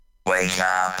Wake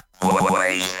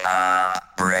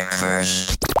up,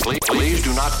 breakfast. Please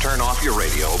do not turn off your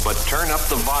radio, but turn up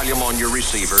the volume on your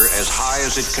receiver as high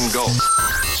as it can go.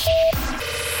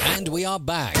 And we are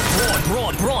back.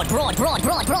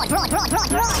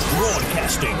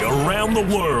 Broadcasting around the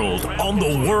world on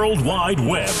the World Wide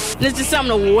Web. This is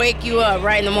something to wake you up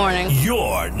right in the morning.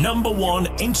 Your number one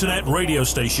internet radio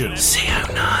station.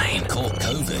 CO9 caught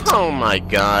COVID. Oh my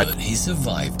God. But he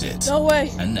survived it. No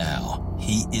way. And now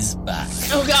he is back.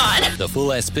 Oh God. The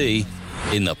full SP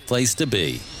in the place to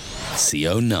be.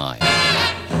 CO9.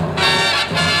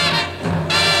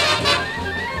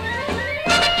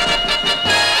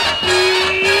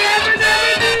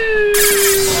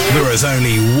 There is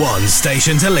only one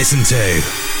station to listen to.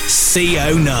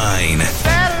 CO9.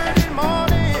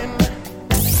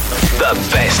 The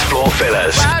best floor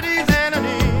fillers.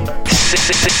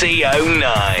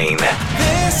 CO9.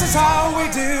 This is how we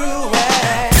do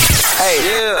it. Hey,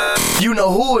 yeah. You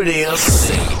know who it is.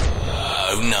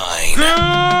 CO9. Good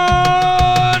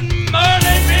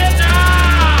morning,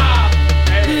 Vietnam.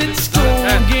 It's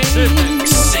talking.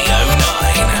 CO9.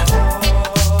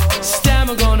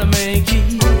 Stammer gonna make it.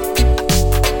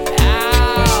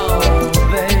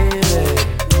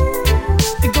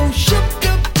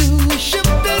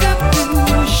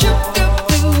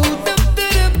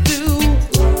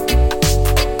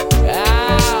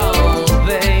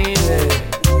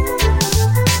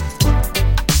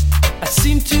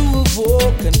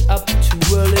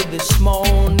 This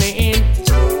morning,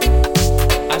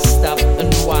 I stop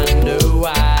and wonder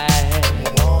why.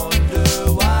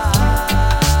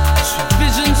 Sweet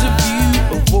visions of you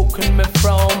awoken me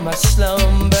from my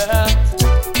slumber.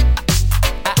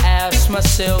 I ask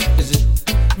myself, is it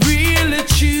really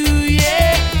true?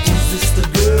 Yeah, is this the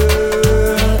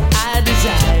girl I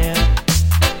desire?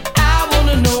 I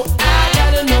wanna know, I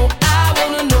gotta know, I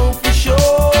wanna know for sure.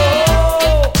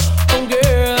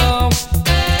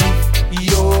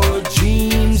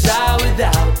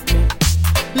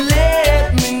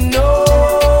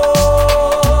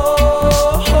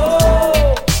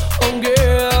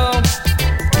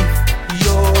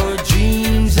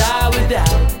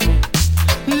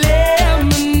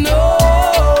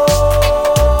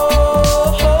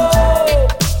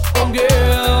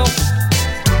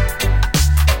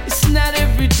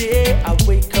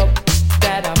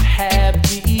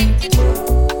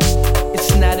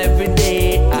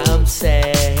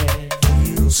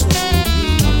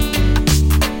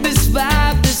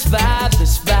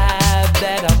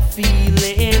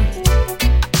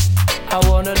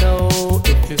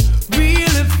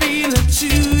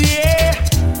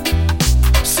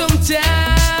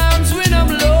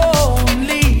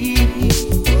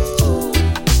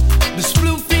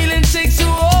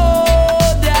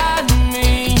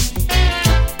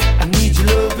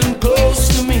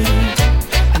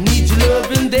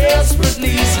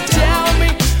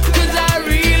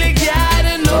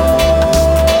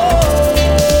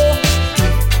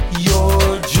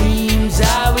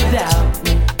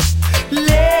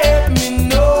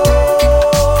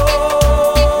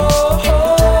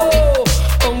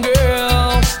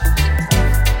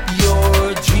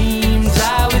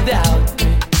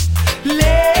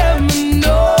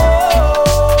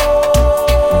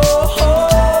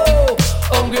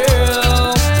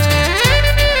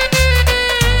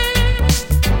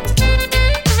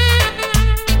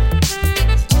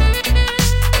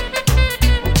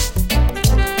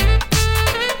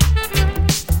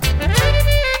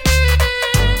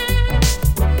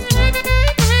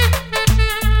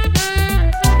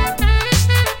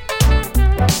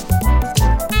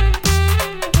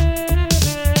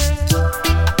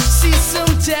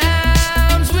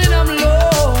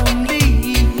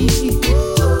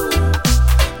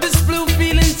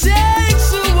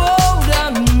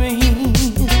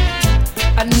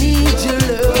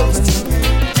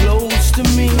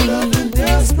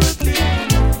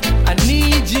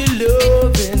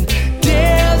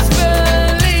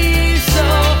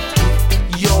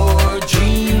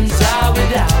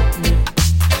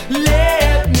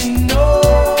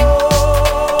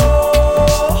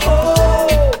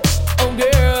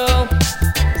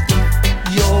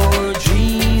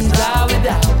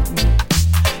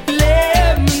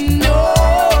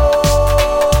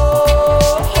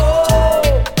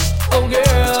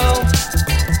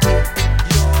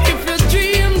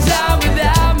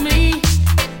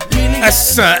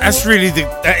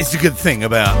 That is the good thing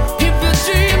about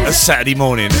a Saturday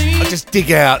morning. I just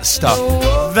dig out stuff.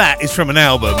 That is from an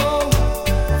album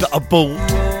that I bought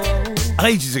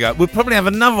ages ago. We'll probably have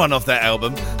another one off that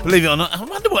album, believe it or not. I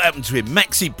wonder what happened to him.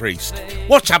 Maxi Priest.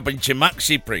 What's happened to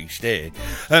Maxi Priest? Yeah.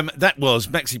 That was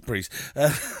Maxi Priest.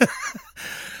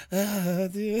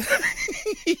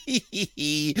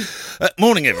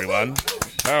 Morning, everyone.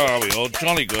 How are we all?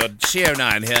 Jolly good.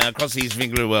 CO9 here across the East of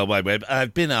England World Wide Web.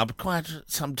 I've been up quite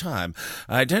some time.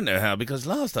 I don't know how, because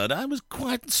last night I was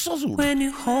quite sozzled. When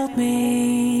you hold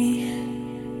me,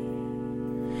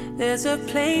 there's a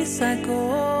place I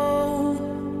go.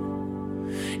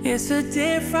 It's a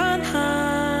different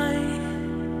high.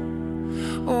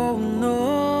 Oh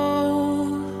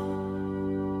no.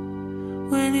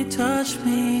 When you touch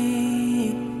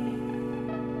me,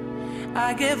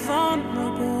 I get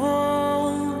vulnerable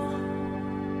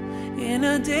in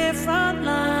a different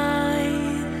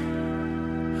light.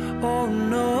 Oh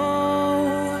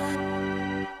no.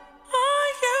 Are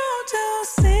you too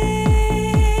cynical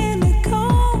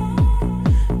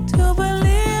to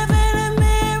believe in a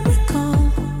miracle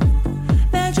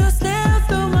that just slipped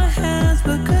through my hands?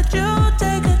 But could you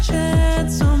take a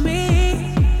chance on me?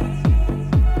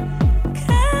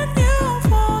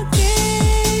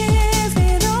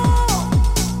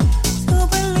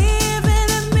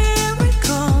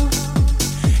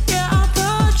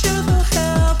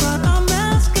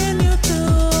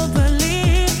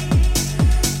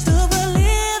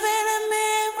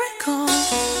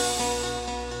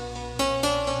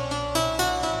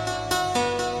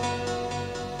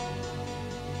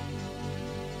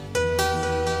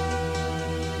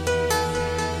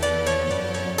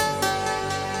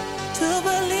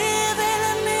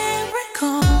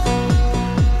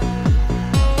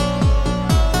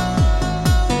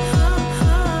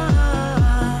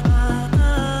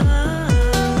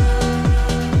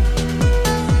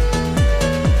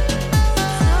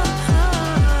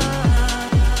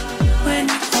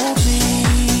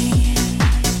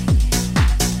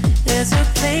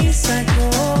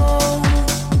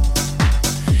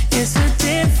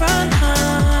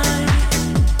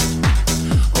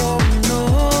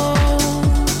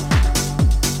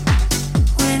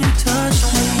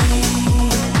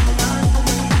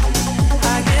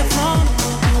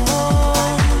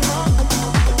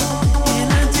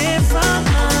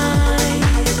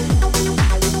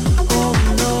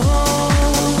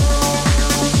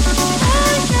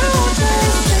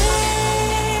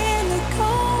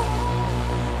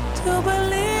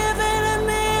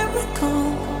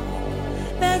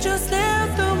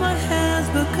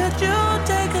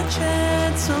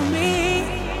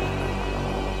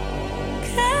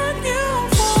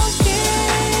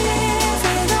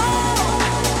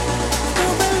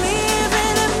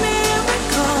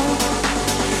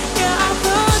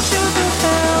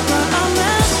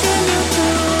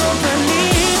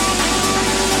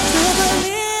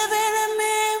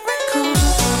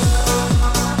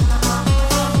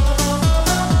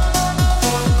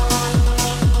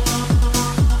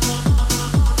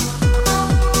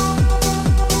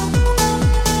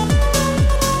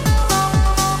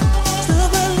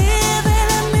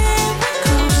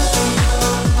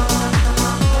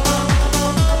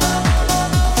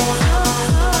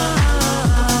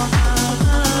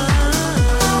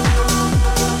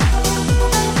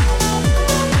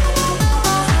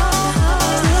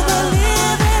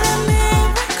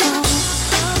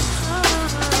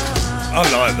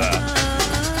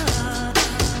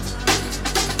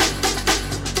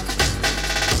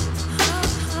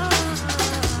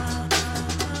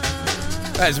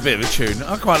 That's a bit of a tune.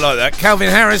 I quite like that. Calvin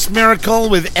Harris, Miracle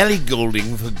with Ellie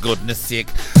Goulding, for goodness sake.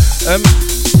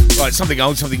 Right, something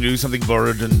old, something new, something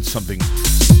borrowed, and something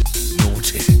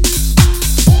naughty.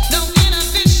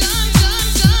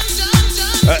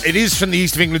 It is from the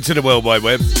East of England to the World Wide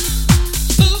Web.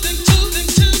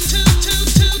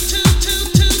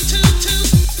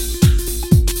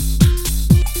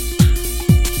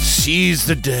 Seize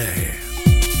the day.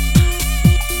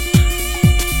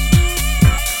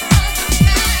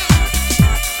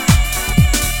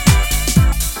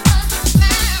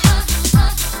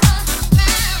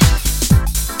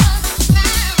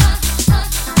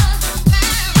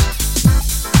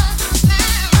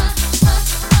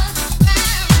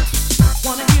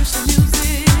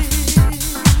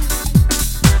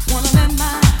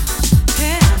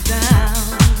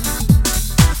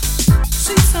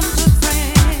 Some good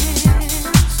friends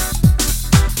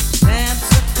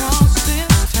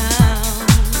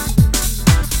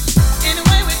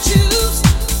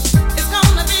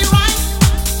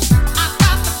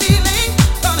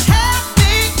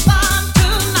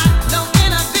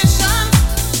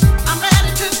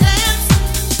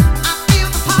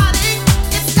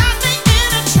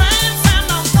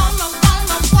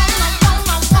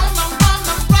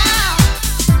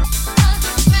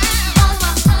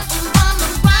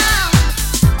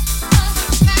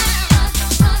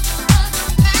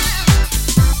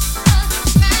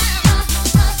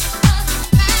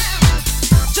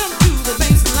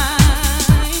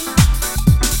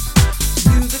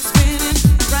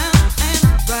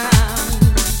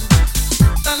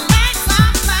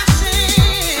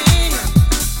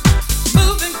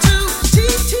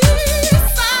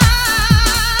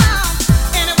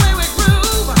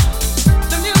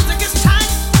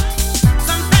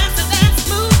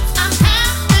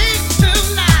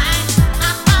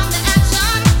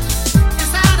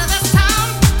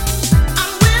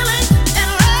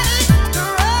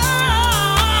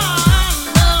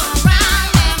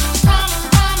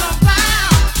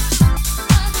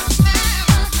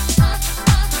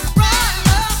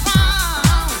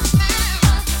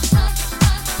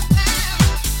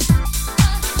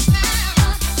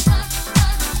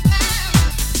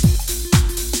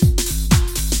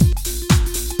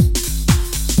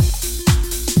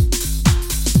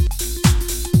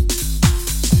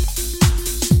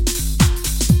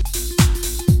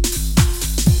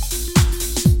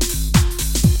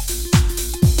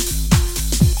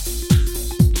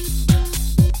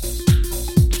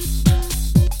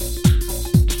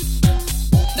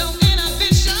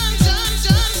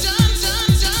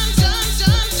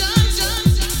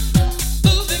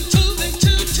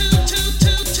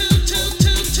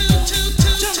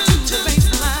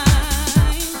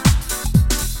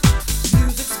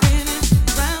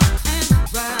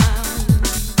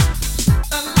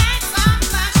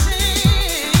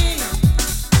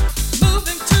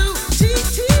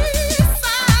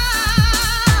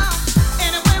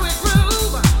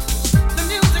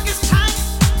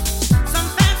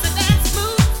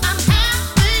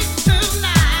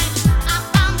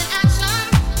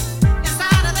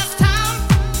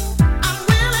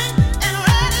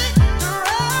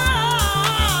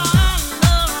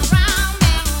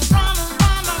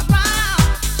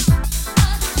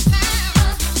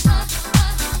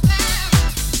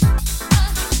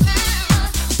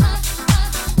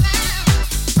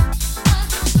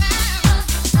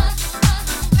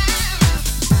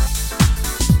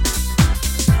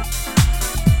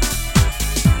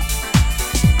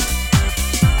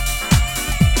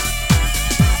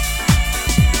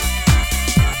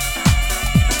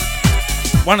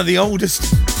One of the oldest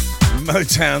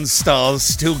Motown stars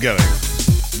still going,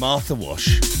 Martha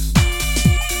Wash.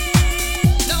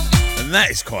 And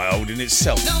that is quite old in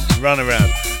itself. Run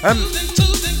around.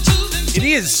 It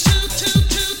is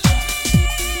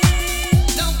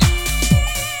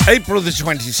April the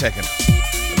 22nd.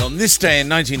 And on this day in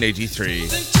 1983,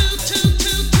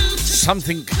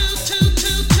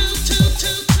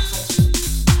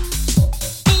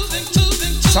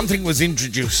 something was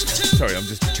introduced. Sorry, I'm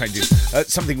just changing.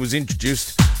 Something was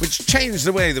introduced which changed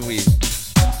the way that we...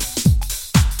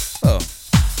 Oh.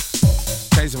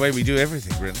 Changed the way we do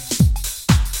everything, really.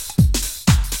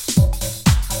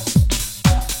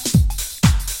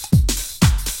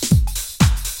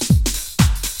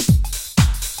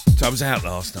 So I was out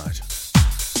last night,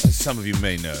 as some of you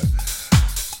may know.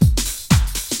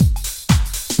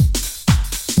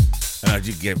 And I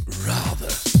did get rather...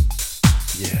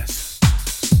 Yes.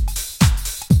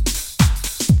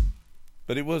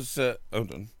 But it was,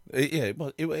 hold on. It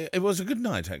was a good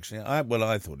night, actually. I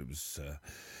thought it was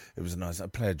a nice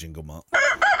night. Play a jingle, Mark.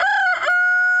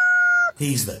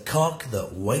 He's the cock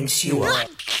that wakes you up.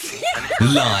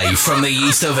 Live from the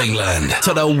east of England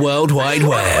to the World Wide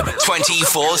Web,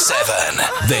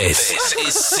 24/7. This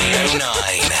is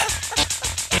CO9.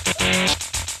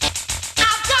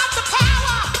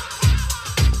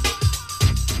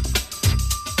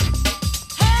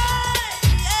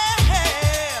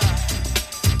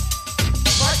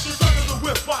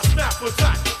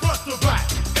 Attack, front to back,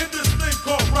 in this thing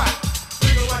called rap.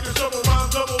 Feeling like a double rhyme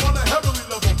double on a heavenly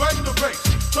level. Bang the bass,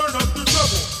 turn up the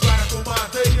treble. Radical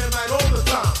mind day and night all the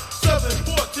time.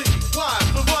 714, wise,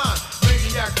 divine,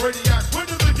 maniac, radiac,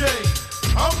 winning the game.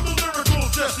 I'm the lyrical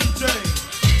Jesse James.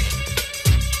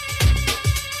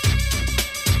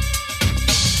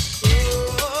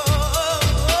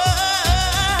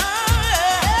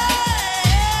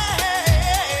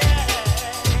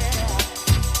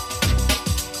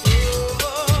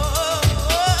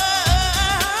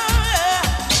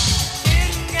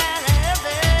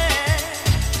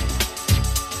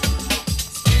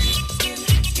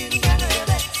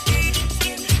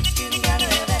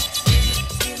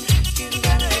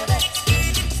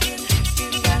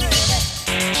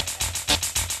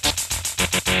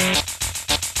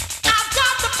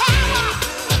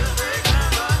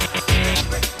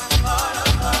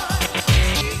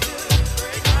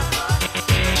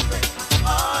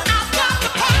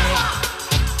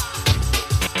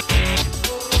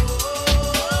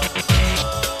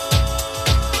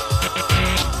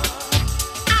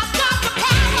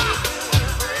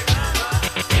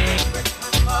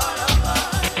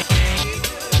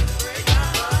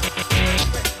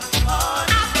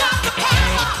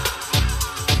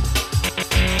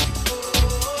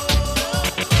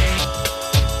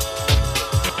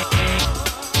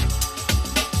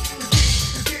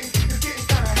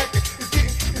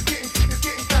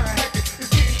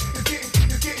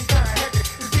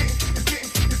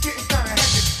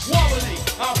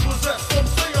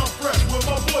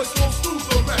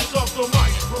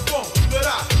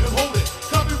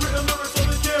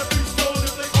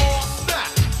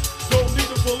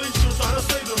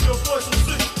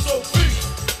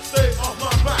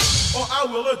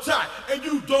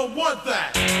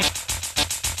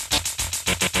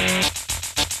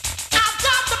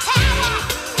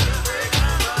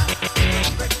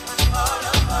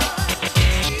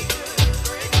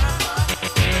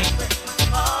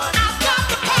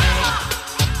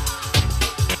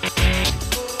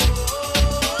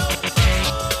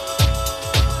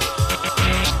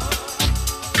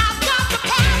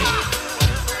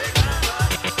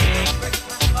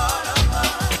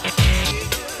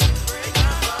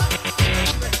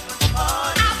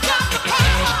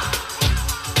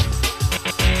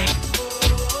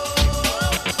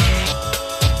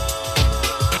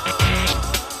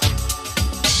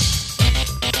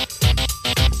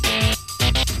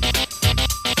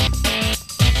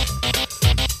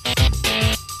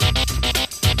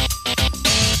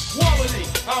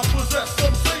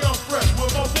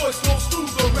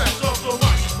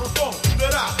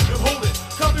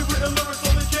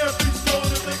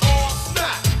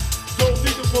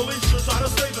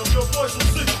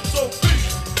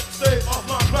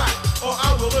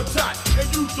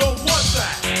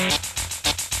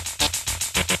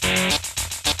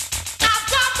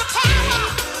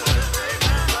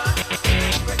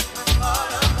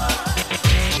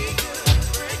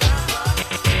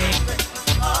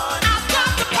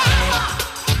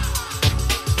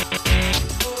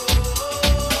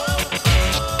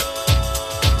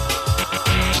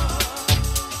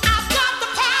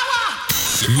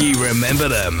 You remember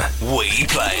them, we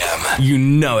play them. You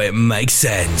know it makes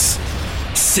sense.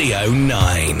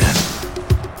 CO9.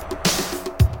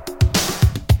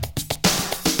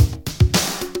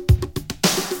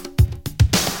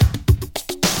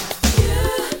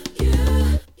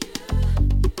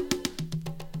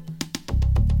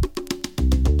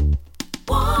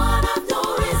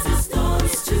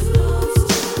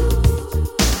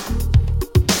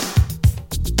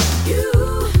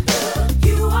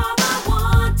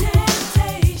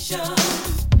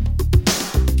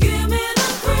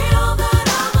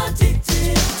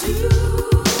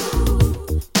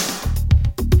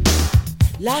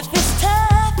 Life is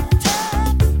tough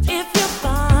if you're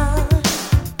fine.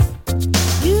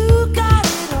 You got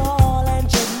it all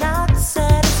and you're not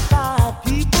satisfied.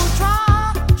 People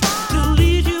try to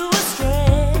lead you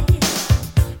astray,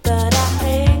 but I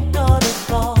ain't gonna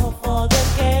fall for the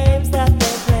games that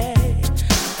they play.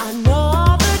 I know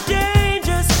all the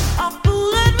dangers of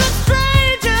fooling with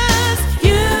strangers.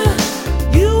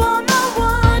 You are my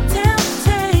one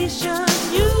temptation.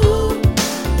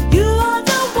 You are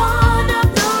the one of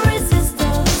no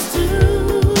resistance to.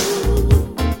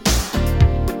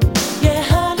 Yeah,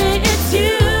 honey, it's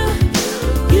you.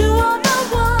 You are my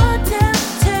one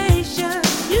temptation.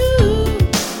 You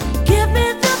give me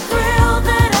the thrill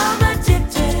that I'm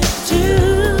addicted to.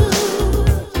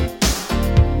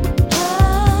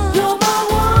 You're my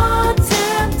one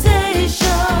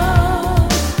temptation.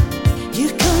 You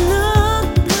can look,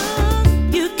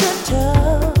 you can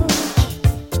touch.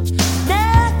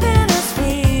 Nothing is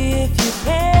free if you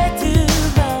pay too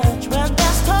much. When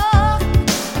there's talk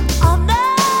on the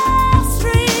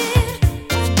street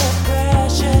and the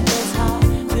pressure is high,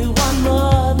 we want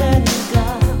more than you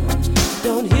got.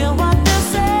 Don't hear what they're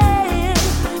saying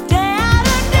day out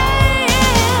and day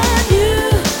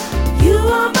in. You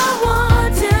are my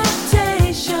one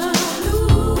temptation.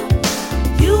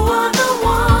 You are the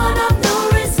one of no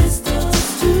resistance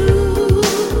to.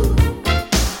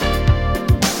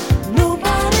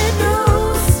 Nobody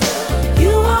knows.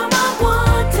 You are my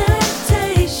one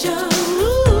temptation.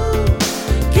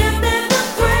 Give me the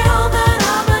thrill that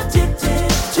I'm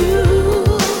addicted to.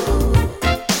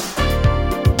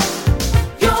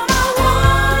 You're my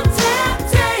one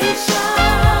temptation.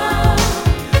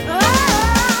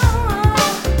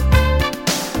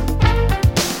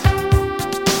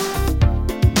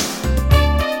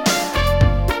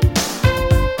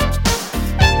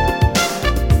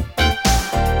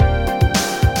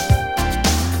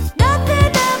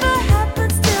 Nothing ever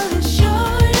happens till you show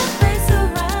your face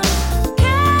around.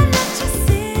 Can't let you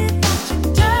see that you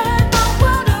turn my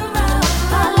world around.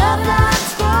 My love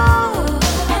lines grow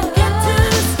and get too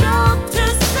strong to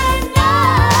say no.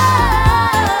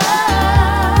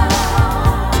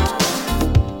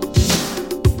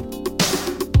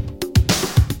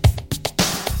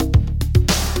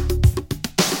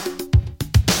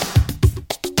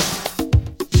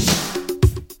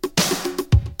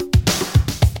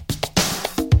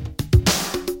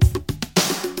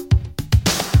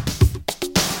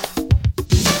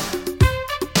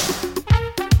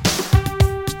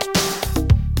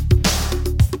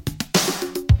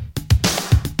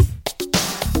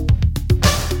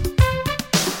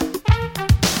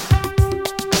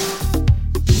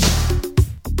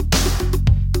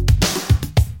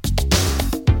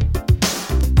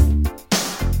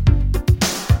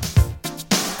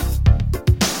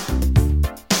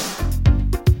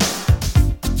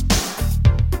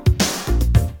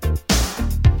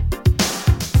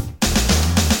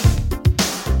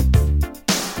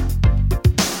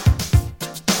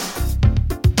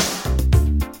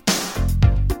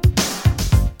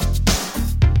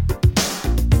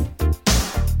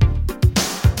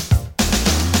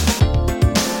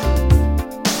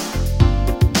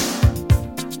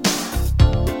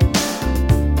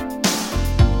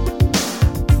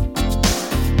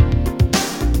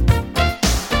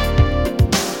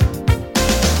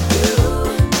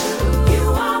 You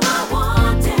are my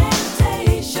one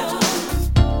temptation.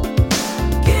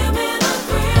 Give me the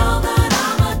thrill that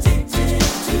I'm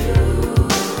addicted to.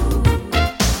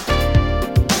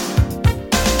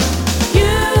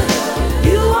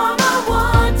 You are my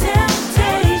one temptation.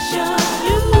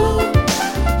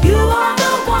 You are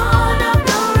the one of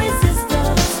no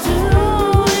resistance to.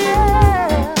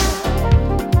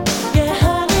 Yeah,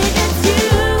 honey, it's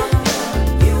you.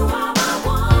 You are my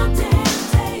one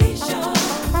temptation.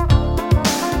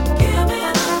 Give me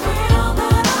the thrill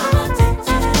that I'm addicted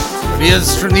to. Years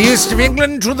from the east of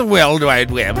England to the World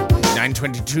Wide Web.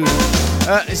 9:22.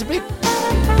 It's a bit.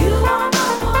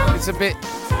 It's a bit.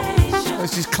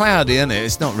 It's just cloudy, isn't it?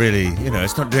 It's not really.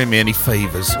 It's not doing me any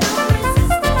favours.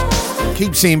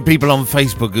 Keep seeing people on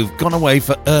Facebook who've gone away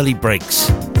for early breaks.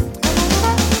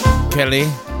 Kelly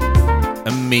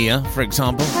and Mia, for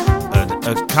example,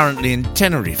 are currently in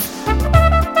Tenerife.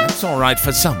 That's all right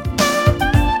for some.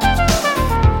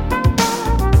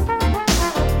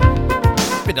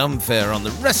 A bit unfair on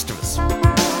the rest of us.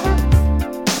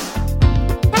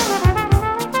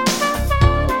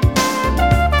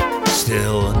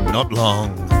 Still not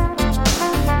long.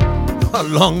 Not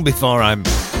long before I'm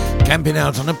camping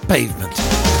out on a pavement.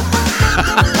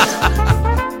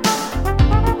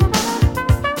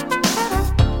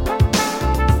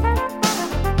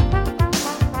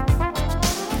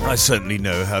 I certainly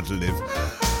know how to live.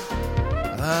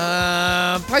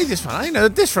 Play this one. I ain't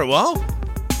heard this for a while.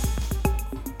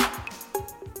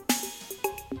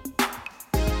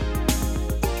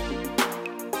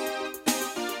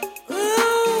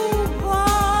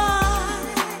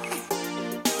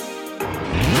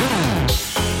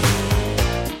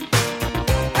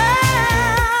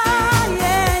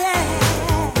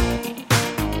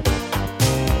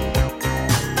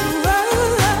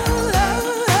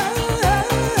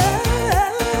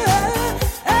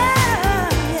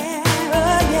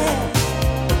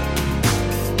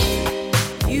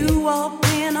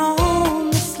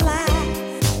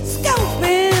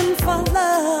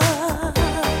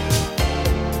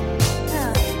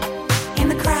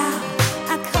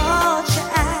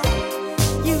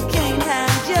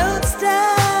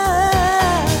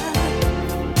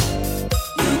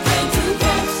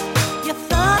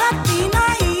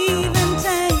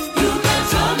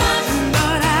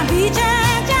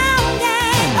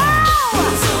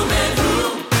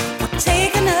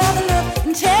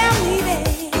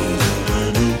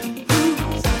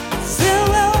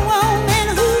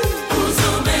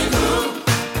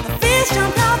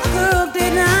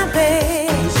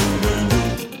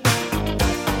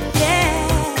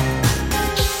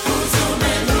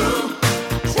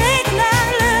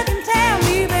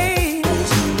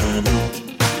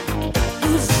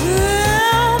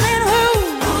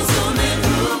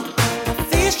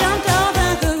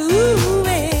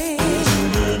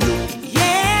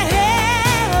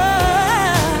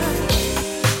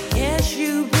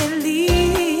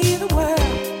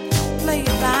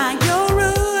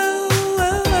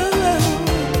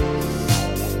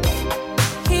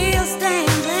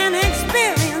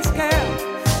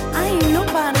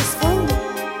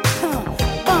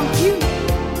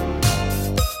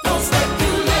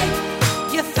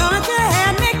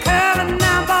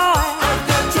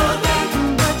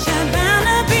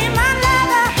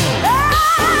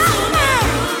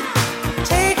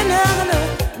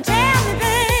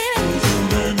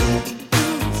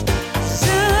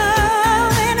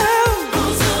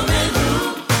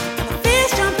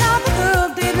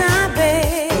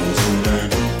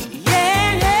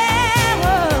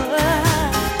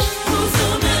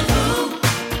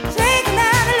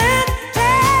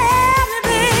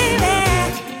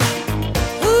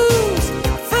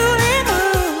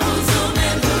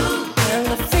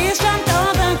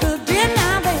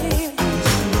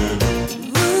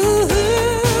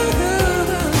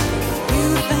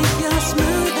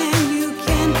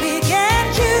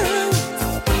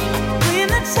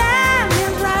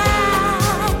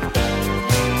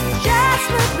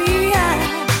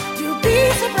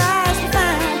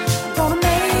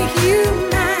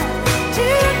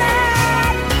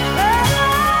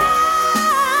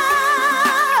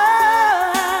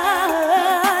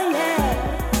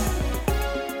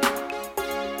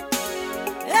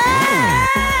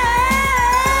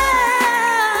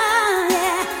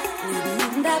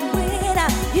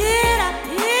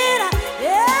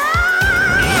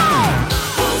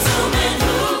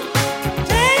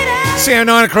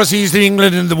 CO9 across the east of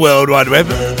England and the World Wide Web.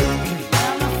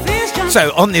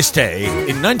 So, on this day,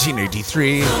 in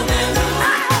 1983,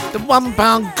 the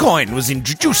 £1 coin was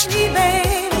introduced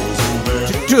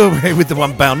to do away with the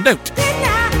 £1 note.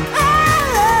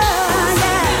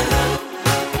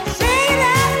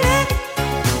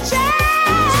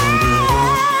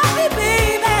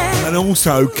 And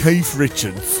also Keith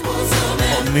Richards,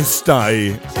 on this day,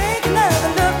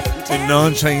 in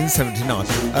 1979,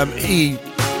 he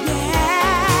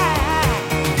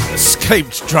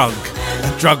escaped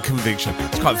a drug conviction.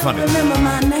 It's quite funny.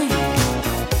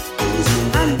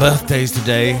 Birthdays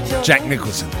today, Jack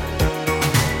Nicholson.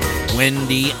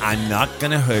 Wendy, I'm not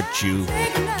gonna hurt you.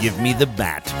 Give me the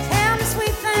bat.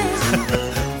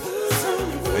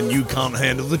 And you can't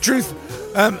handle the truth.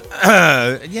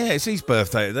 Yeah, it's his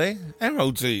birthday today. How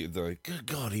old's he today? Good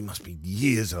God, he must be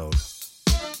years old.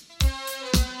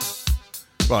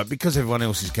 Right, because everyone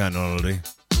else is going on holiday,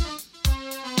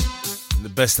 the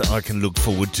best that I can look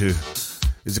forward to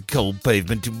is a cold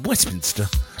pavement in Westminster.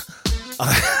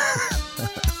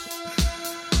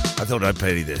 I thought I'd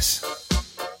play this.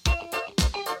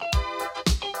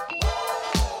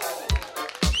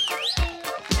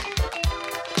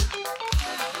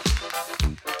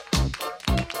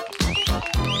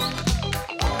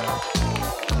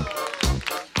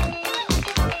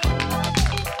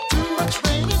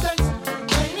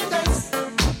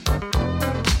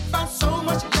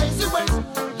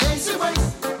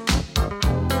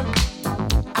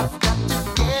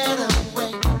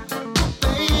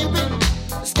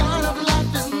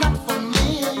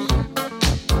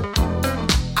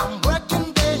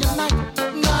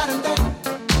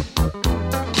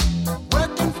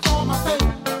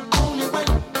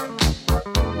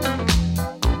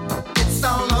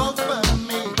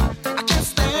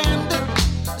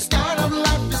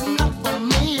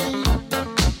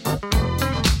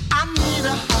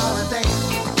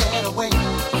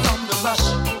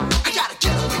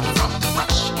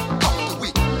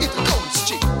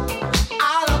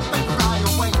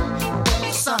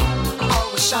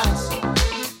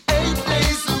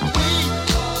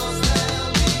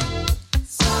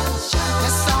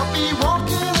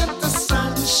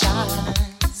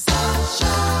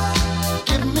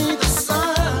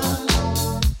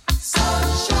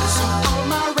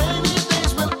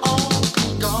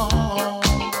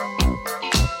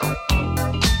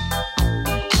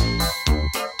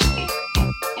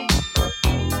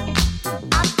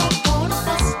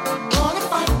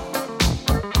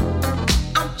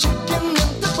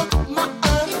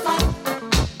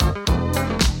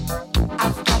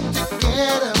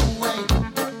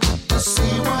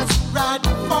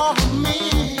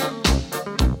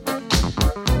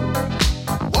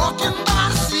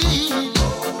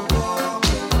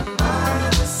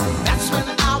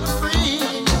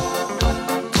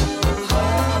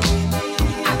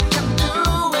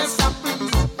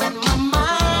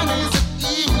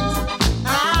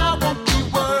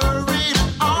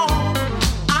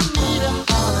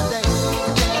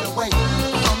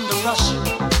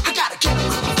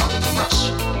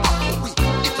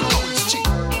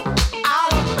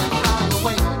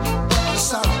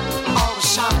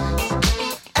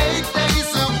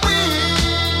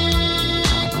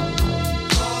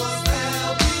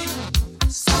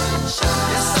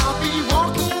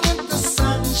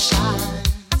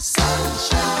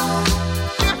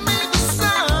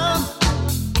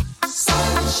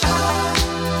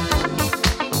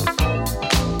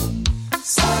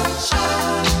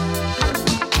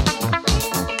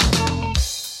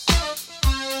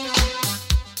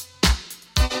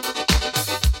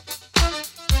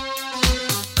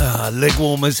 Leg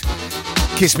warmers,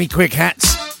 kiss me quick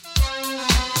hats.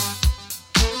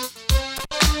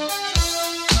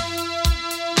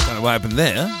 Don't know what happened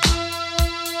there.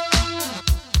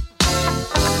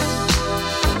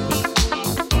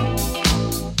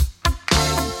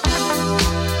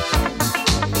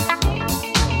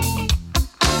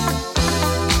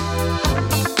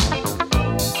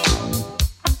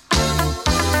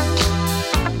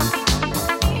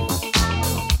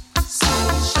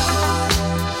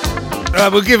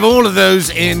 We'll give all of those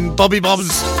in Bobby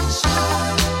Bob's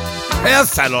hair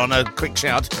salon a quick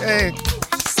shout. Hey.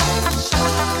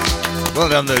 Well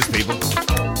done, those people. I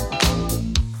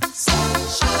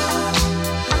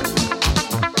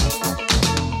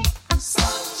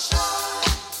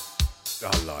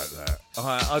like that.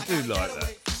 I do like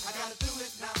that.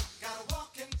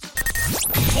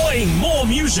 Playing more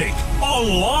music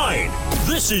online.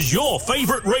 This is your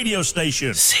favorite radio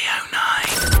station.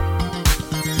 CO9.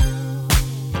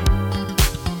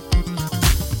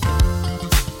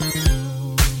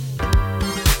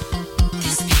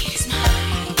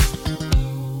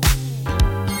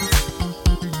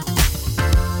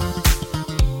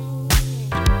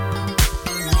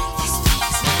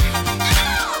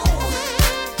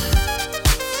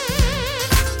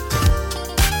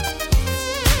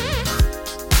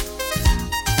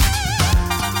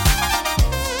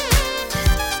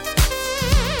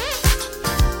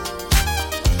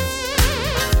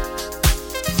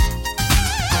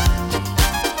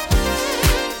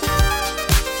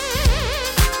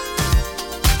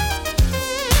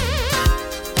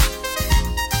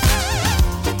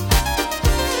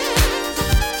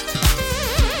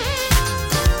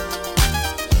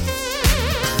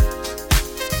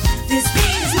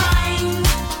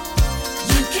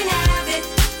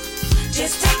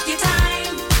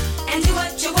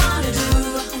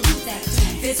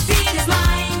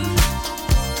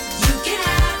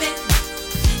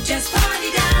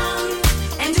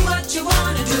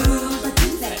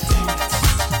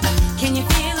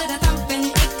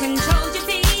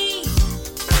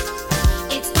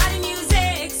 It's party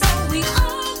music, so we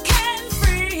all can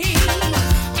free.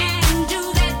 And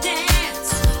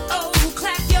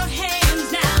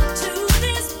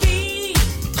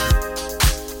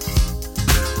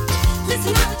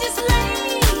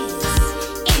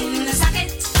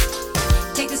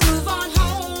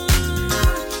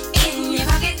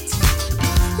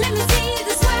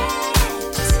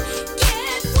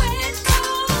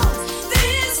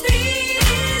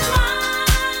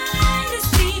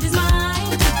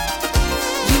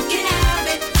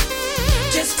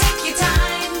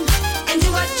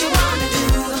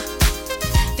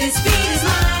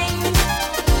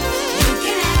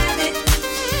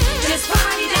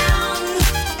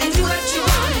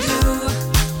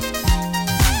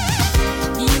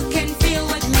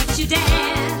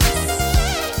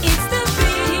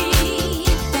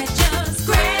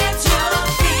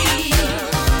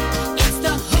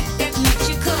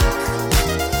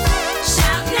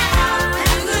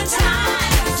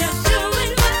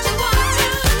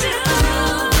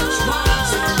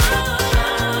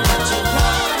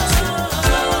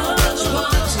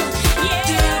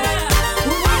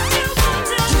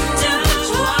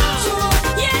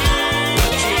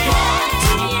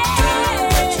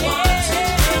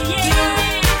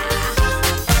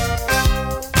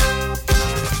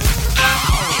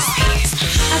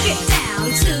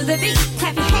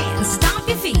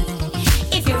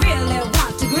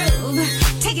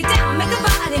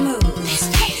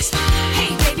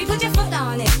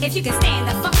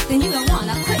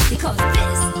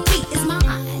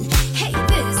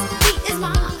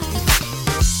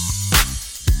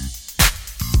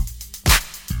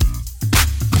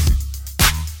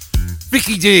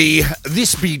Vicky D,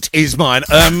 this beat is mine.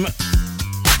 One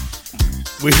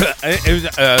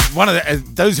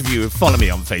of those of you who follow me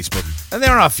on Facebook, and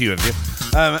there are a few of you,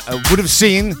 would have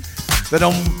seen that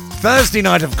on Thursday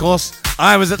night, of course,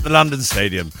 I was at the London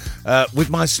Stadium with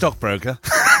my stockbroker.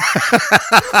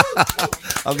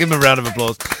 I'll give him a round of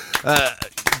applause.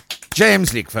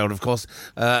 James Lickfeld, of course,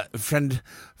 a friend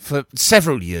for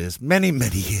several years, many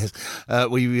years.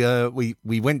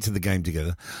 We went to the game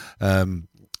together.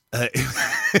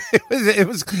 It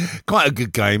was quite a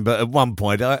good game, but at one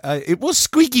point it was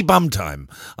squeaky bum time.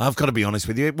 I've got to be honest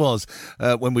with you, it was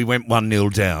when we went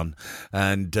 1-0 down,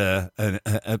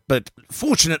 but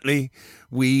fortunately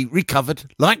we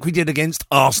recovered like we did against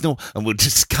Arsenal, and we'll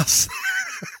discuss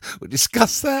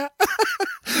that.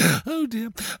 Oh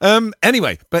dear.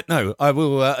 Anyway, but no, I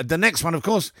will. The next one, of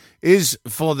course, is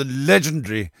for the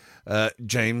legendary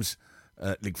James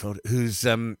Lickfeld, who's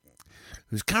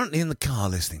currently in the car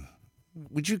listening,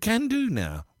 which you can do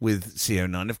now with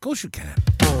CO9. Of course you can.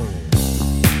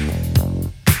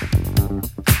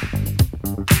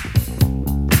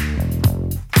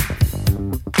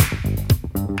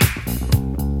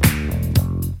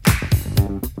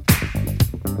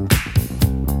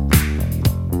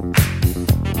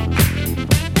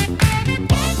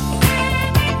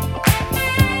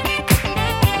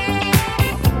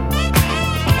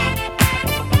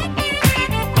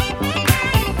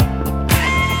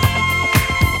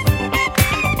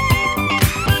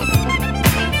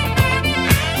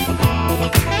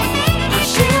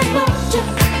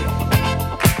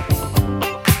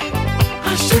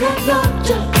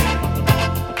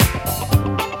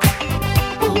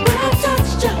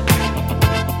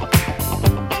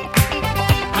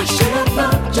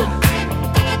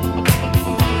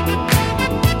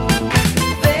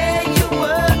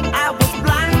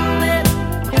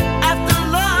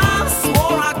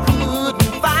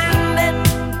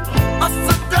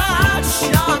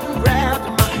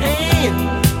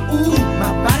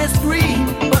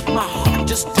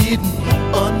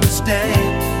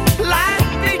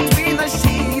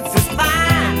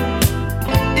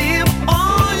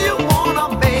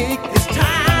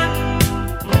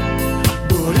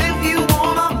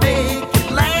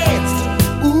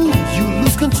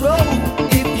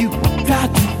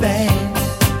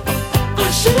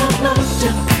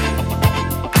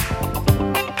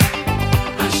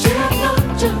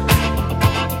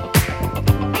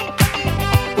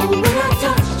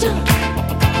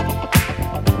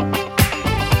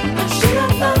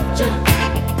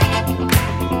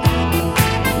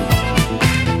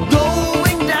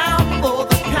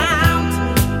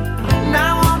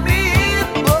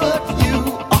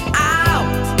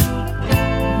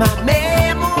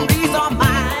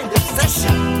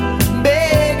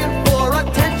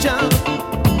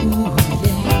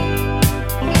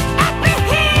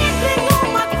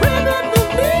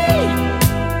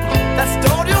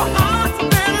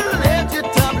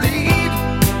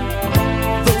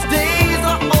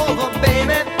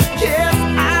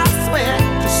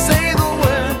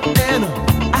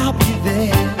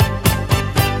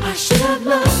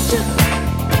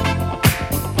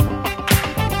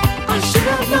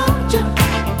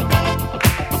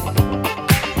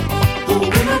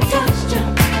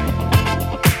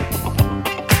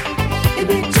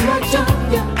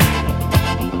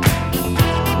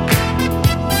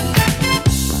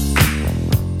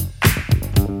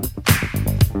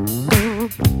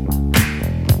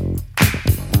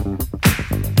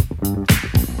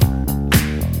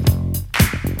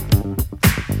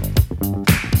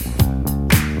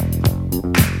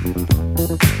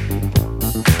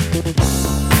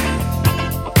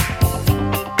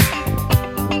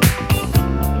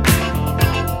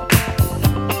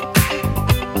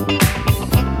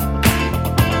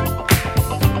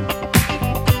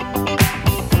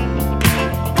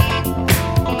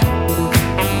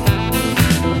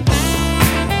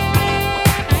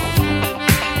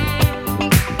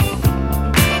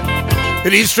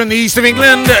 It is from the east of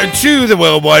England to the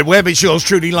World Wide Web. It's yours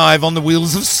truly live on the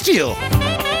wheels of steel.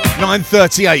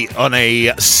 9:38 on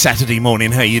a Saturday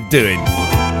morning. How you doing?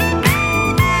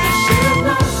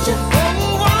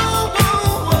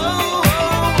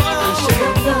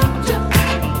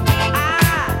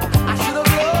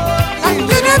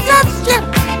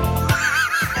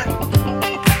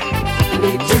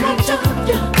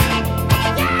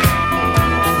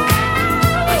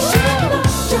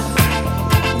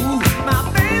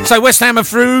 So West Ham are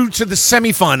through to the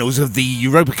semi-finals of the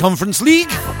Europa Conference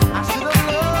League.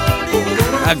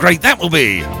 How great that will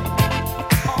be.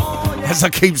 as I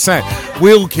keep saying,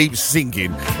 we'll keep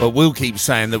thinking, or we'll keep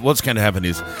saying that what's going to happen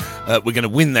is we're going to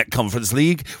win that Conference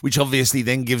League, which obviously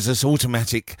then gives us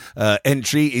automatic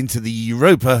entry into the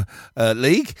Europa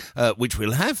League, which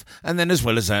we'll have, and then as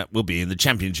well as that, we'll be in the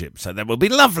Championship. So that will be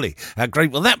lovely. How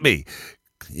great will that be?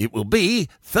 It will be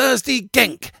Thursday,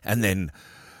 Genk, and then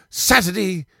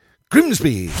Saturday,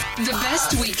 Grimsby. The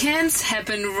best weekends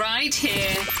happen right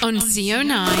here on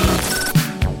CO9.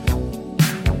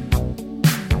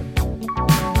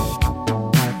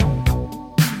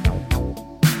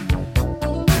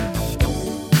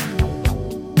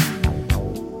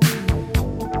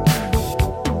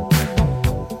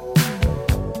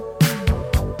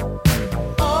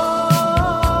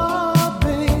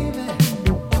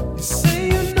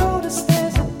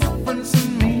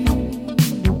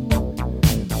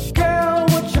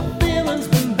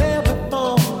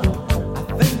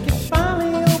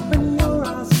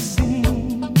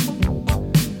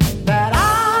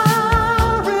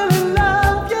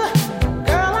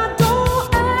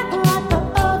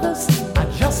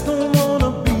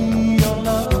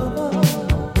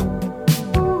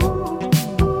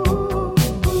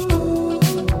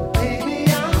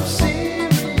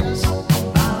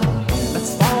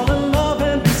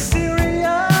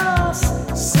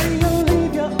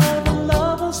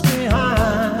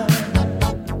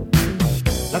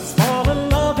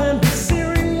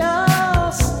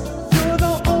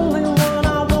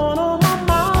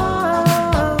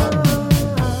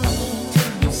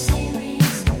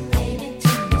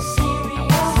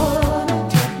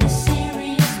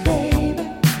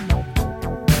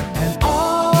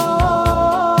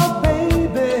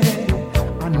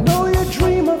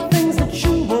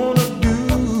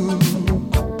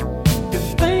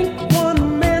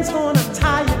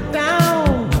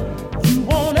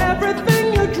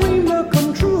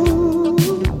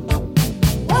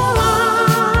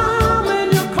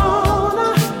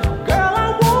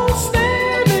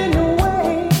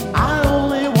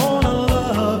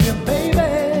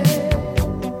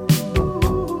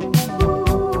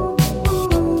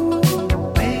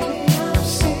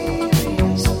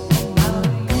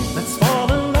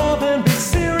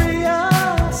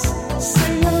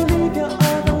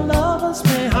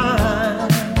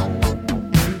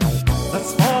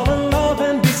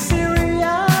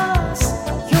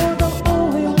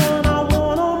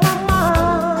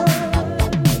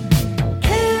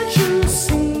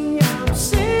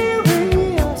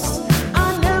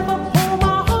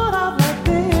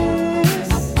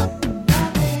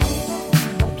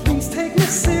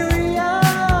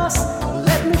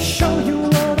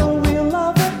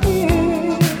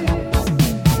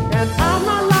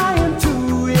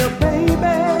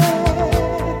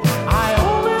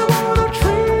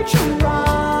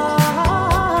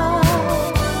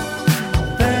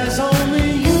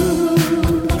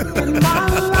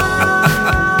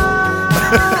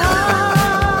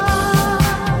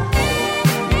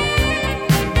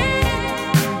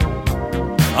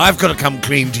 I've got to come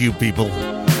clean to you people.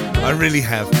 I really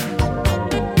have.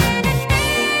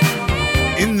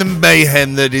 In the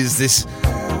mayhem that is this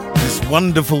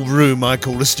wonderful room I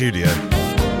call a studio,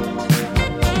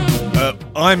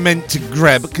 I meant to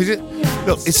grab, because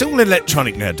look, it's all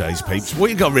electronic nowadays, peeps.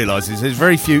 What you got to realise is there's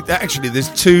very few. Actually, there's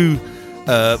two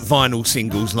vinyl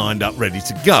singles lined up ready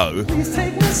to go,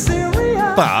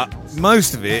 but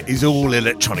most of it is all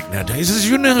electronic nowadays, as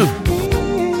you know.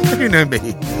 You know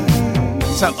me.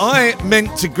 So I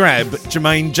meant to grab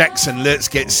Jermaine Jackson, Let's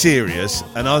Get Serious,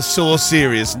 and I saw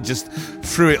Serious and just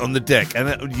threw it on the deck. And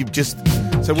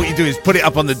so what you do is put it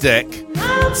up on the deck,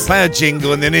 play a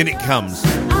jingle, and then in it comes.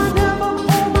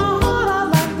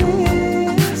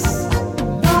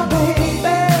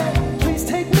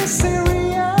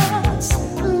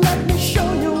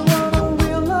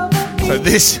 So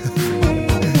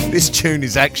this tune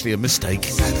is actually a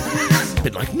mistake. A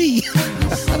bit like me.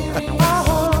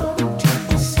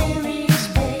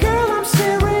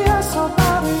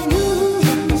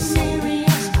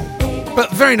 But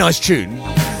very nice tune.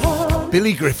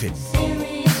 Billy Griffin.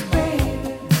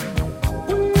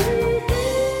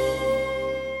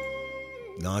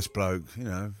 Nice bloke, you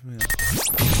know. Yeah.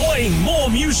 Playing more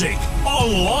music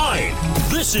online.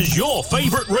 This is your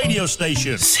favorite radio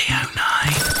station.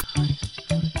 CO9.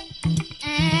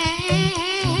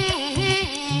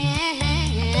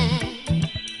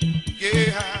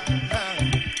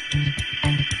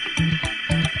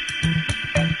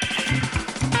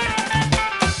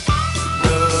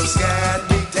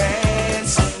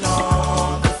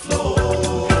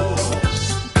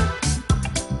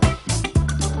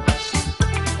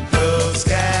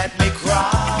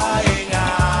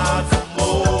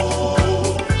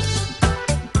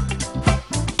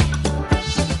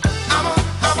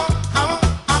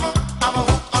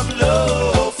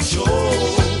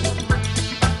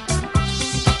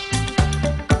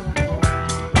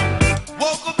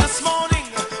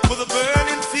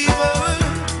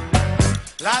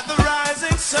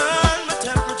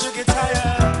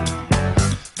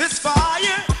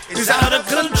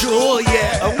 Oh,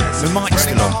 yeah. Oh, the mic's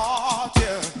still on.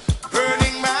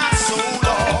 Burning my soul,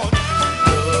 Lord.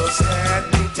 Love's had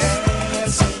me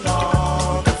dancing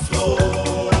on the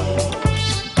floor.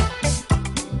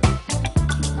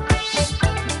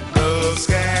 Love's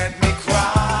got me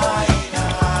crying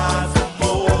out for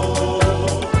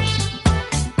more.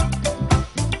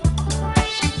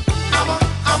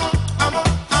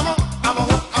 I'm a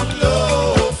hook on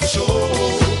love for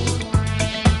sure.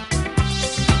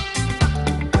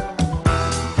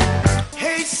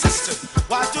 Hey sister,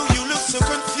 why do you look so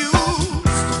confused?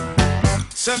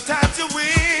 Sometimes you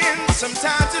win,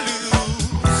 sometimes you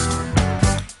lose.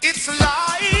 It's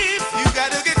life you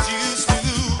gotta get used to.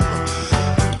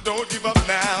 Don't give up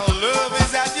now, love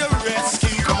is at your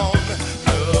rescue. Come on,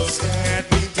 love's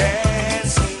got me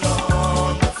dancing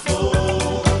on the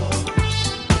floor.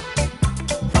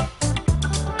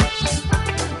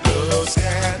 Love's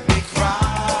got me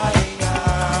crying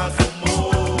out for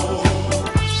more.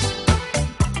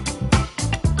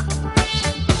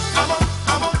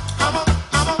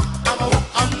 I'm a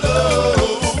hook on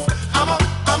love. I'm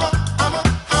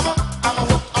a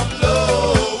hook on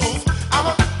love.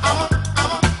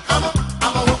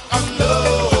 I'm a hook on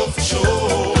love for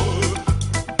sure.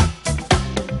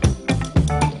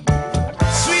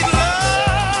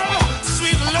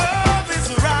 Sweet love is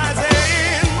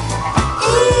rising.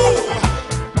 Ooh,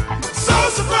 so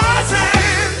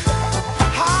surprising.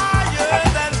 Higher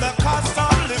than the cost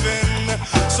of living.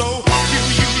 So you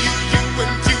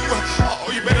and you,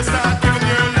 oh, you better start giving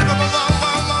your love.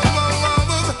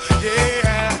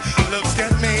 Yeah, love's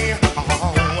got me,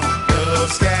 oh,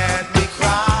 love's got me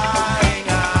crying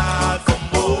out for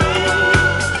more.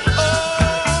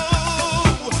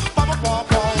 Oh, I'm a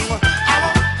hook on love.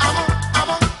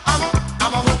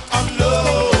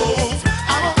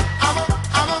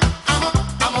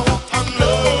 I'm a hook on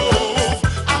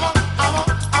love.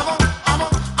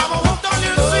 I'm a hooked on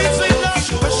your sweet, sweet love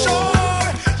for sure.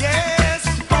 Yes.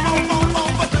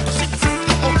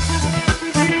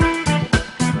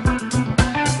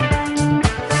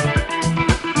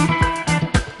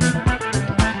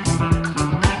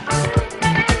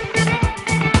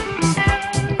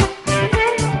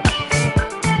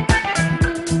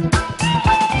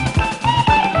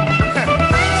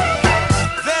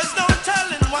 There's no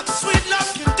telling what sweet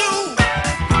love can do.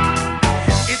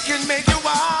 It can make your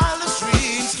wildest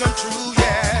dreams come true,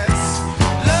 yes.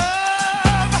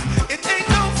 Love, it ain't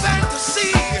no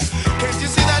fantasy. Can't you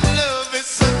see that love is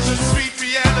such a sweet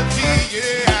reality?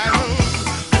 Yeah.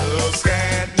 Love's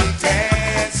got me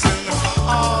dancing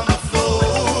on the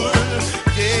floor.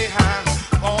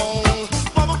 Yeah. Oh,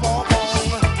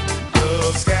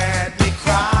 love's got me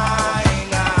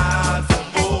crying out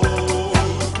for more.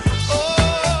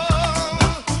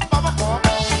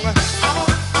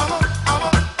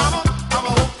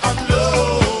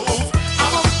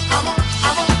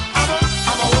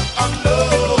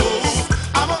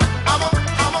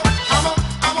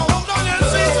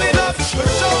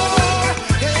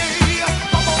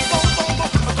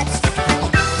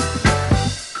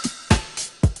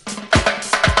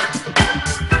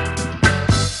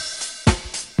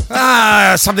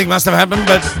 Something must have happened,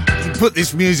 but you put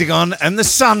this music on and the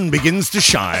sun begins to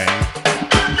shine.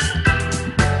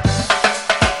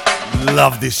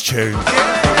 Love this tune. All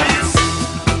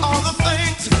the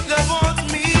things love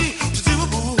wants me to do.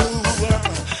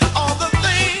 All the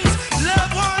things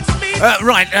love wants me to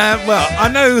Right, well, I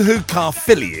know who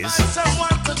Carphilly is. someone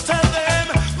to tell them.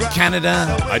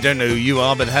 Canada, I don't know who you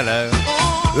are, but hello.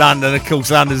 London, of course,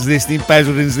 London's listening.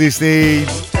 Basildon's listening.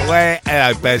 Where?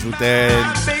 Hello,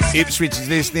 Basildon. Ipswich is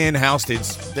listening.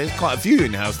 Housted's, there's quite a few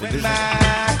in Housted, isn't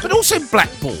there? But also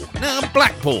Blackpool. No,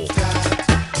 Blackpool.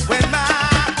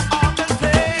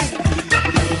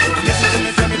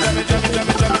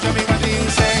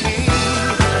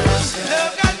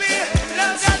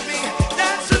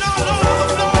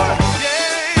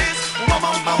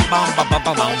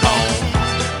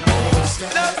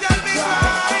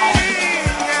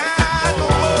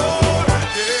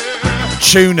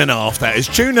 Tune and a half, that is.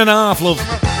 Tune and a half, love.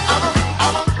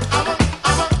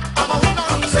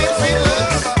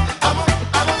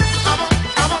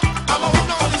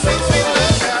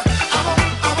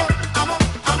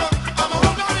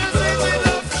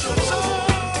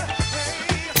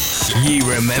 You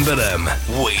remember them,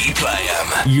 we play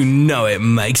them. You know it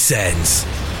makes sense.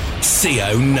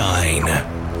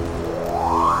 CO9.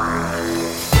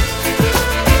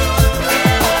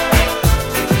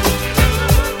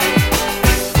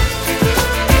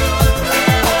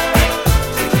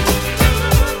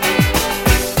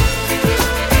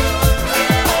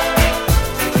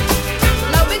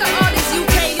 Now we got all these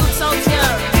UK youths out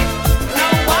here. You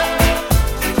know what?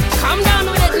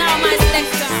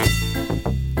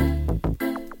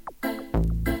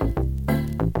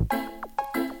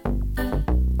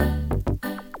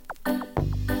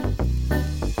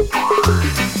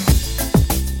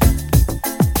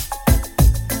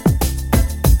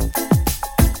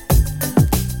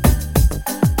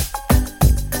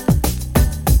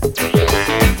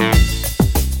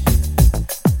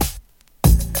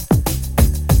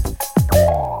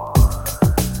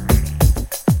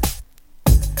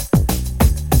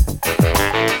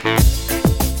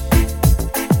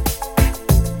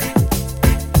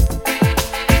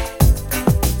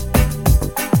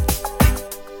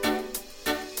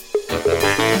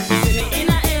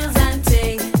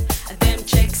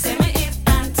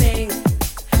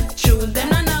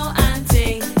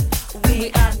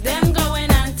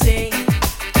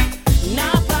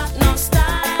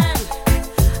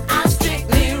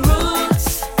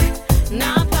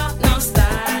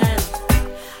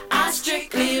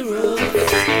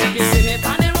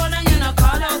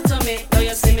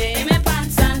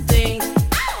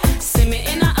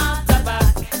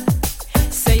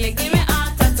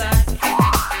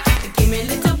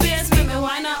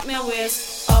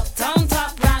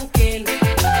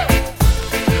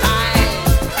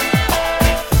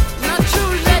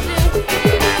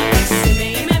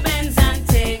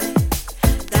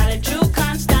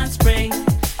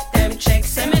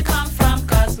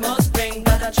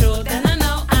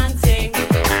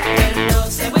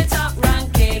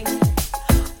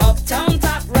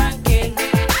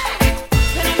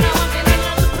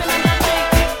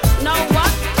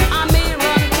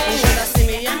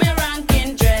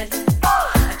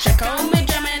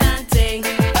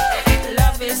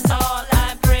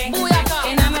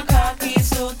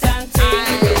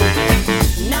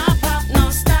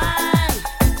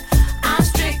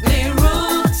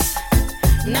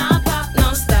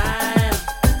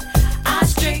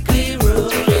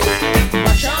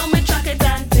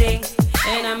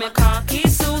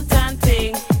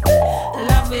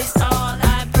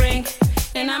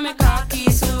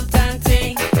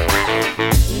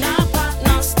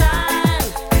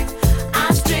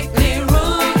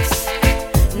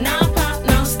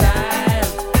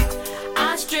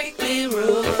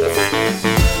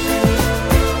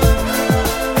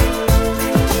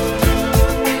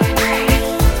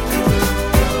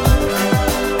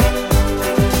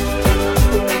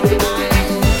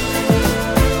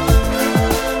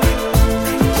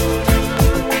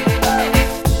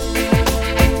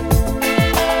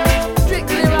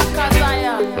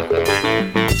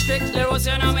 Strictly roots,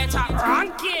 you know me top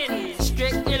ranking.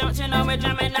 Strictly roots, you know me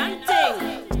jamming and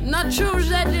ting. Not true,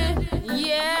 Zeddy.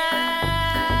 Yeah.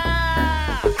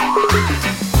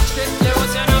 Strictly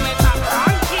roots, you know me top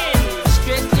ranking.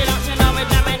 Strictly roots, you know me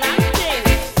jamming and ting.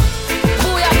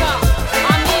 Booyaka,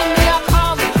 I need me a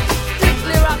come.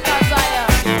 Strictly rockers, I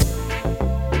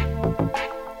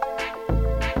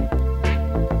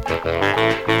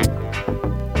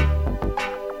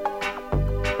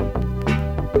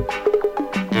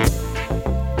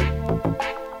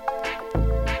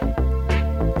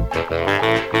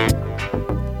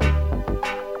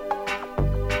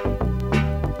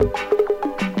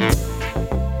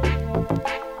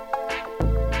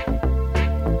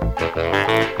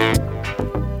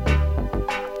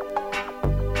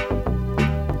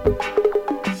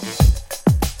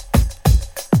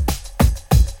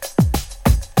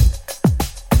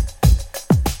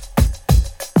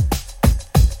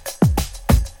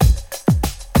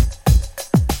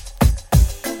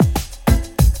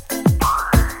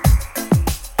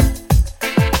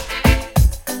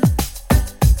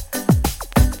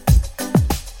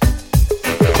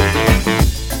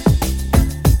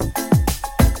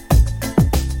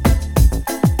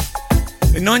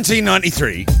In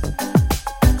 1993,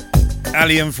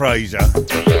 Ali and Fraser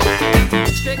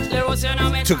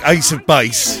took Ace of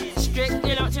Base.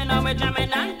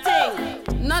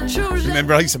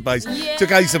 Remember Ace of Base? Yeah.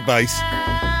 Took Ace of Base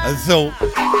and thought,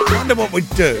 I wonder what we'd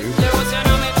do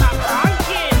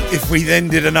if we then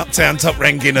did an Uptown top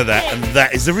ranking of that, and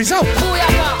that is the result.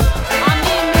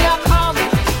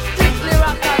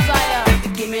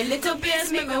 Give me a little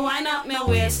bass, make me wind up my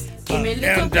waist. Give me a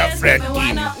little And bass, up make me ranking.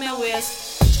 wind up my waist.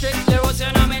 Strictly roots,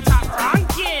 you know me top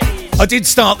ranking. I did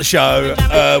start the show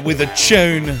with a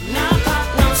tune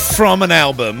from an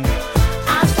album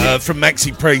from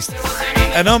Maxi Priest,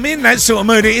 and I'm in that sort of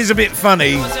mood. It is a bit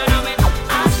funny.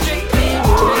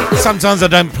 Sometimes I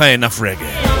don't play enough reggae.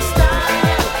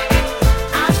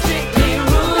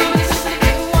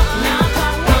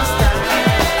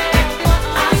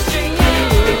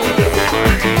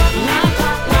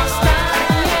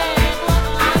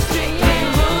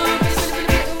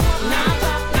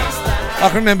 I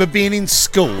can remember being in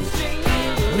school,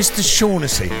 Mr.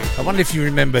 Shaughnessy. I wonder if you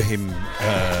remember him,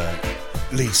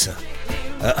 Lisa,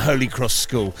 at Holy Cross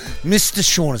School. Mr.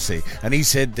 Shaughnessy, and he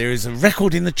said there is a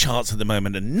record in the charts at the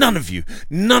moment, and none of you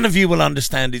will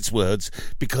understand its words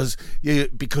because you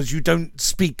don't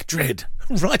speak dread.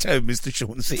 Righto, Mr.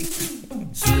 Shaughnessy.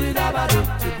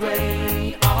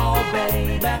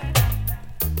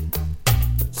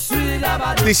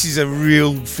 This is a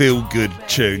real feel-good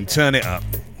tune. Turn it up.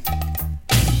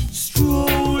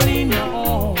 Strolling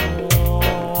on,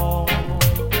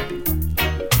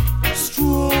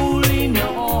 strolling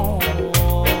on,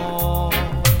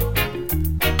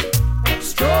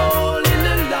 strolling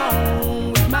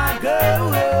along with my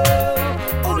girl,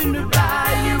 holding the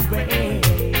bayou rain.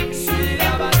 Sweet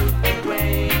about the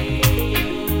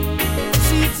rain.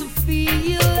 See, it's a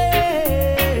feeling,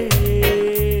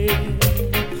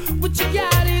 what you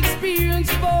got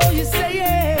experience for, you say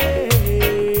it.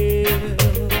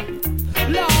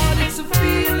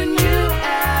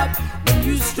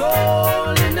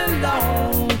 Strolling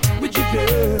along with your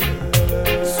girl,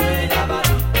 sweet about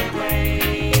the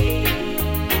rain,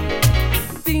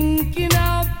 thinking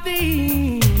of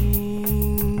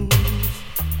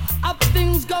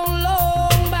things gone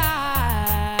long by,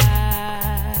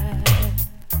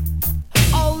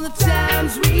 all the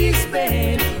times we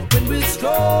spend when we're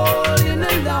strolling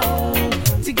along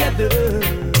together,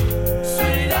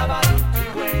 sweet about the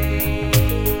rain.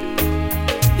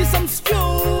 Yes, I'm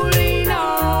strolling.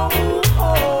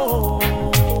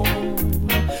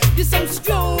 I'm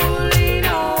strolling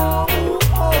on,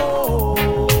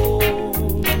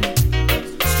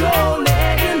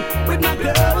 strolling with my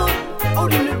girl,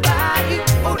 holding the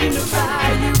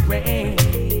bayou rain.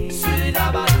 Sweet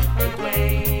about the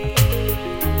rain.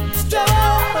 Strolling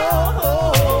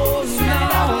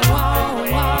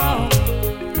on,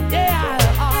 yeah,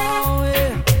 oh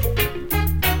yeah.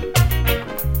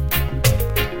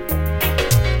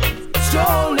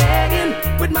 Strolling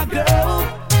with my girl,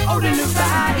 holding the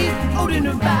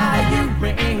bayou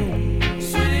rain.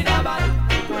 Sweet about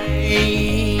the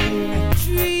rain.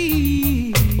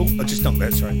 Tree. Oh, I just knocked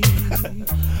that, sorry.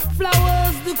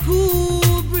 Flowers, the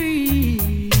cool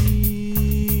breeze.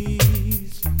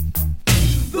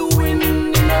 The wind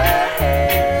in her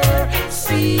hair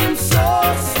seems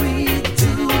so sweet to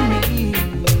me.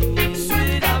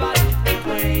 Sweet about the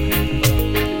rain.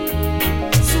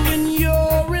 So when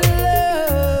you're in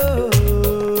love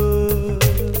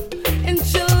and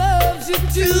she loves you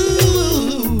too,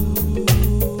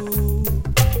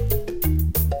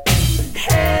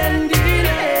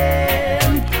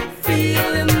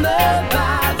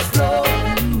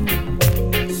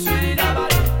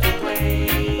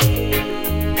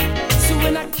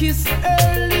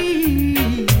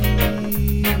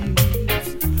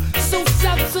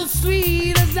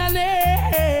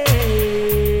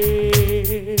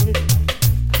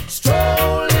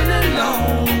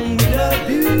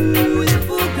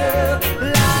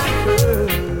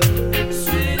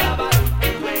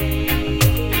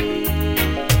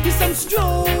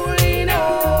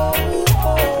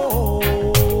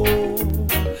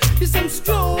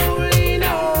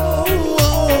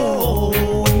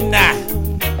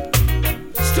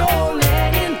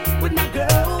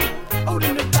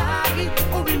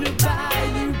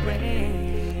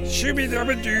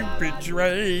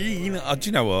 Train. Oh, do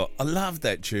you know what? I love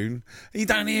that tune. You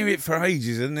don't hear it for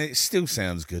ages and it still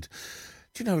sounds good.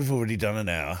 Do you know we've already done an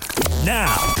hour?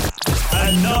 Now,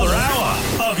 another hour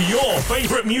of your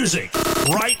favourite music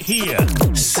right here.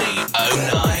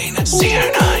 CO9.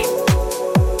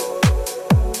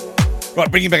 CO9. Right,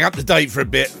 bring you back up to date for a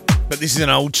bit, but this is an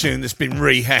old tune that's been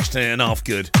rehashed and half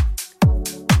good.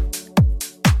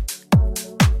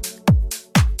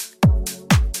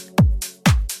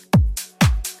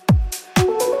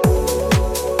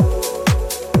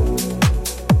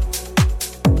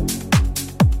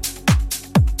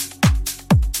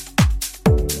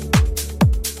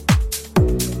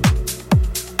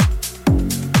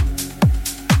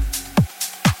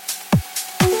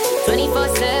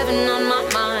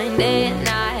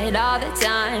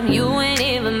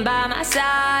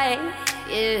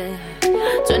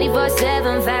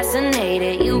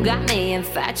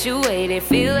 Infatuated,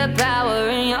 feel the power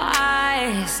in your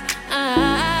eyes.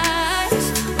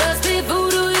 Must be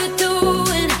voodoo you're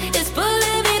doing. It's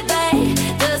pulling me back.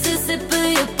 Does a sip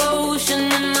of your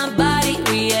potion and my body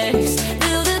reacts?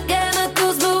 Feel the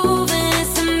chemicals moving.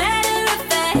 It's a matter of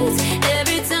fact.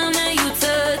 Every time that you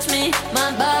touch me,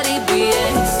 my body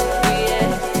reacts.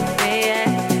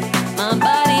 My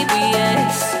body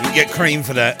reacts. You can get cream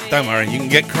for that. Don't worry, you can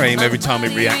get cream every time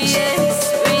it reacts.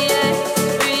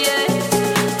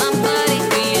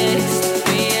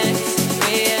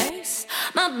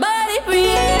 My body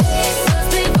reacts.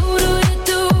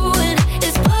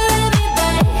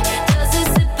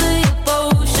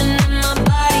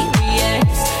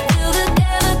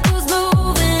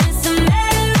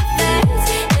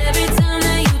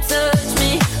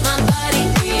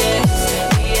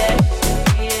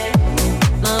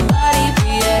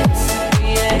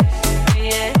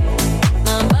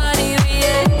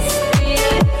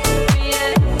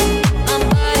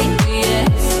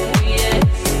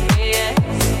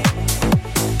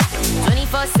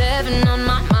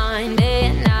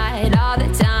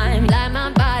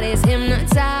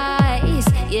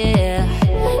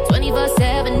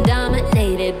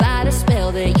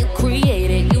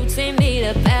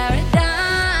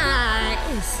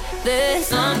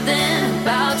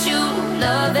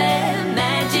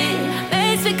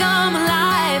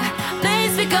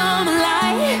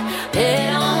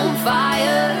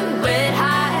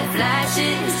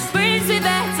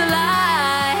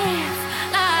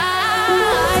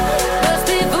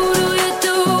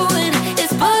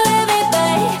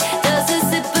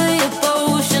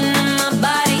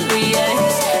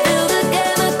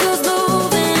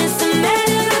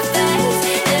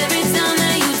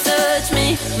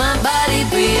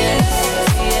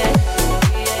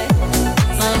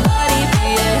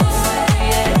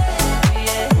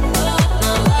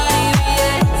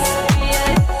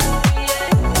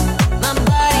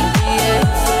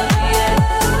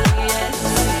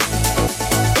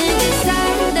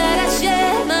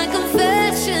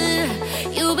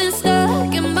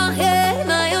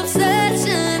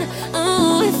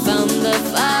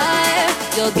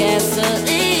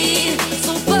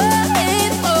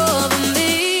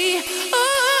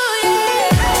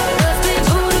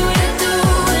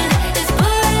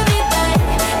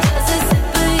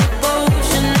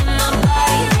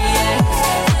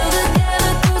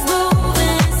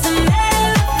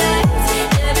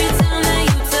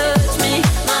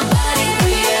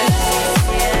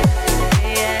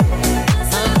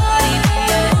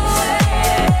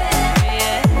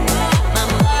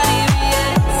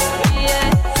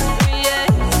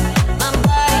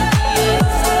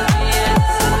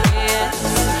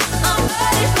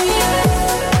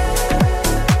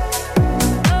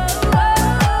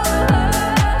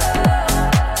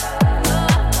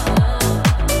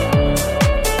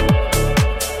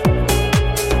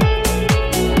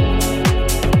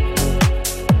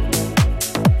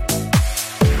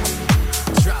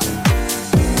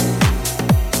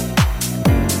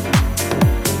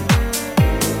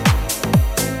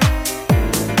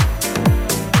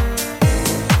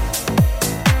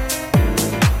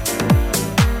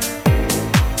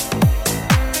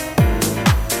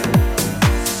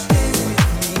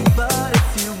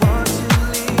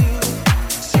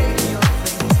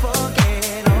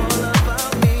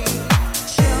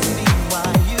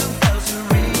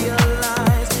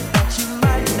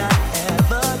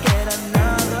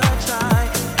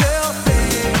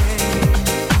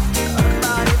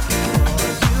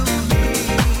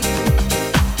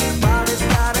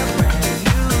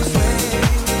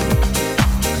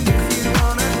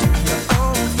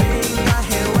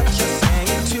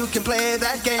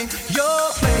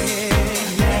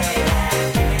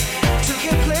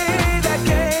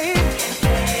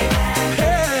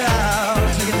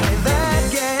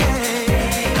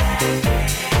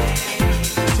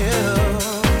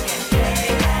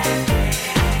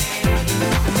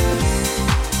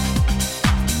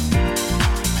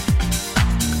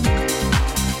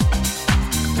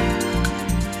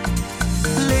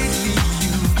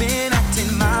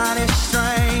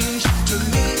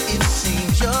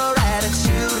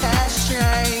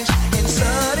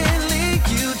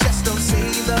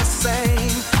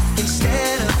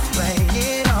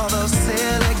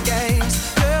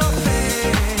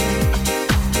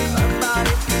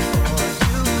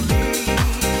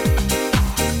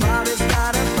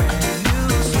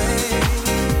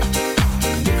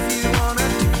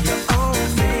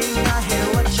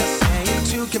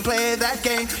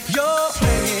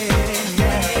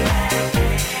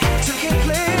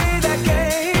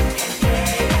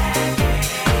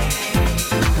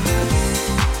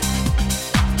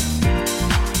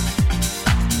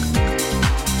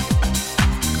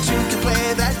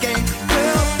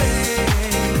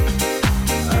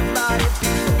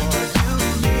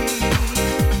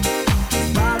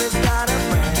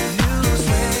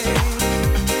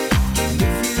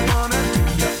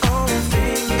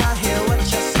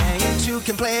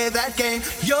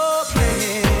 game you're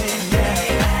playing.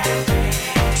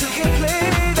 Two can play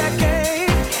that game.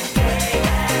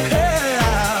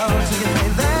 How two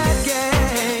can play that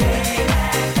game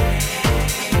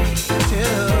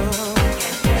too.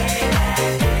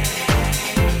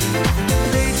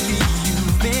 Lately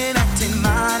you've been acting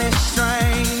mighty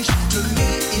strange. To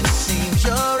me it seems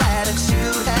your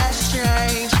attitude has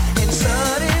changed, and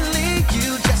suddenly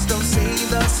you just don't seem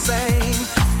the same.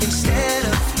 Instead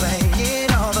of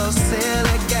playing all those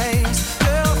silly games,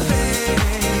 girl,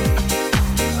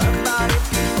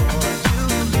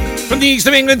 From the east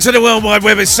of England to the World Wide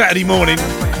Web, it's Saturday morning.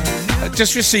 I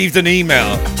just received an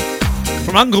email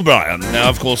from Uncle Brian. Now,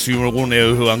 of course, you all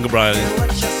know who Uncle Brian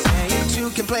is. you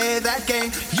can play that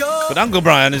game. But Uncle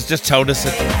Brian has just told us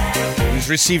that he's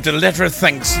received a letter of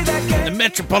thanks from the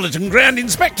Metropolitan Grand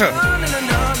Inspector.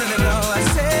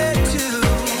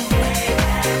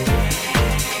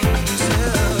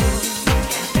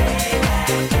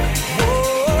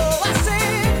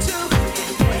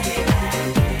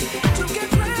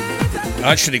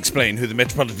 I should explain who the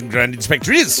Metropolitan Grand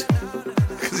Inspector is,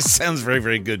 because it sounds very,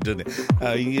 very good, doesn't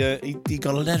it? He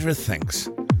got a letter of thanks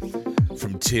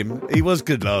from Tim. He was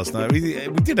good last night. We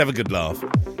did have a good laugh.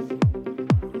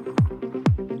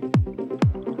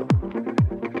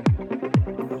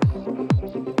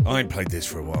 I ain't played this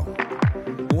for a while.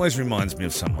 Always reminds me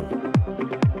of someone.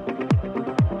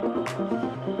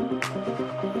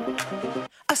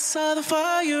 I saw the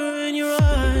fire in your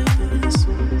eyes.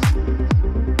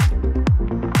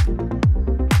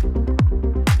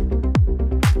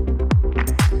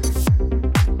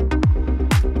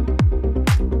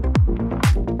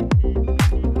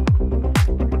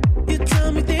 You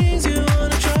tell me things you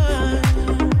wanna try.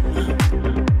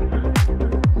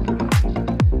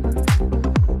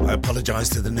 I apologise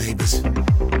to the neighbours.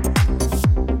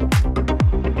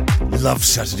 Love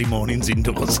Saturday mornings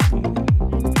indoors.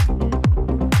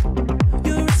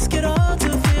 You risk it all to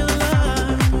feel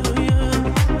alive, yeah.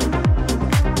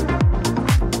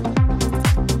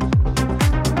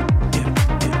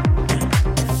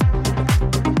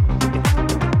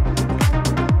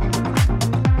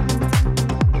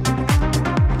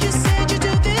 You said you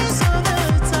do this all the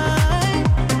time.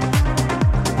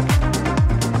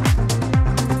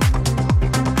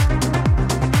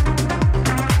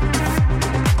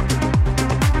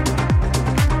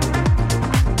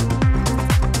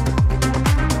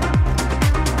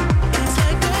 It's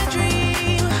like a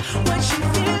dream when she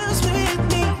feels with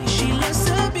me. She loves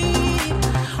to be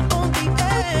on the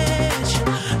edge.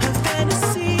 Her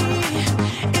fantasy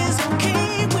is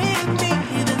okay with me.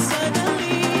 Then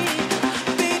suddenly,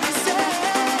 baby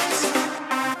says,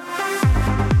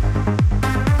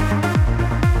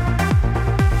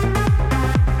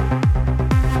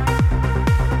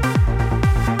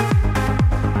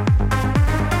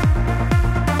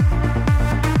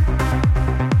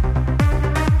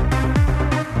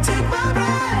 take my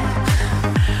breath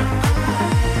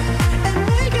and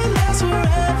make it last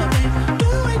forever, babe. Do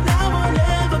it now or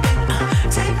never, babe.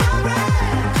 Take my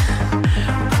breath.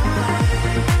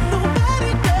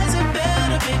 Nobody does it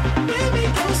better, babe. Bring me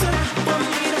closer, want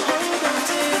me to hold on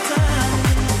to your tight.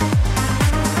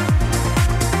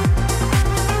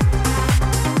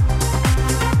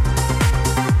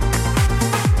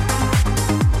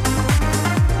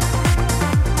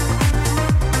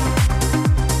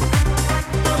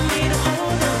 Want me to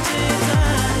hold on to your tight. Want me to hold on to your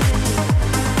tight.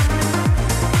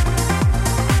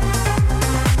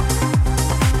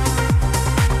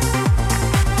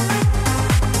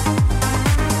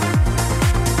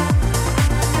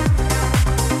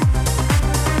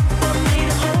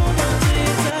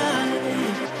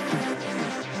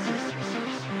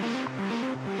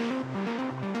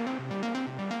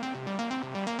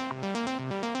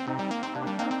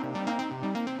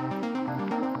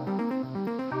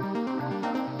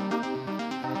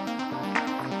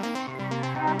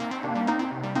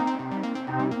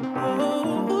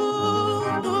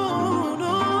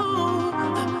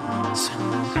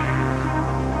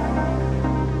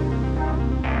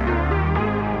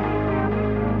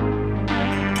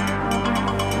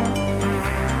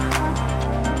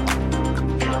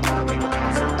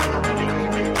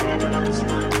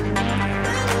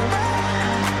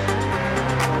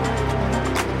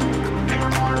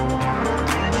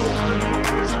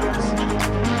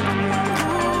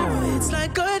 It's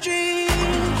like a dream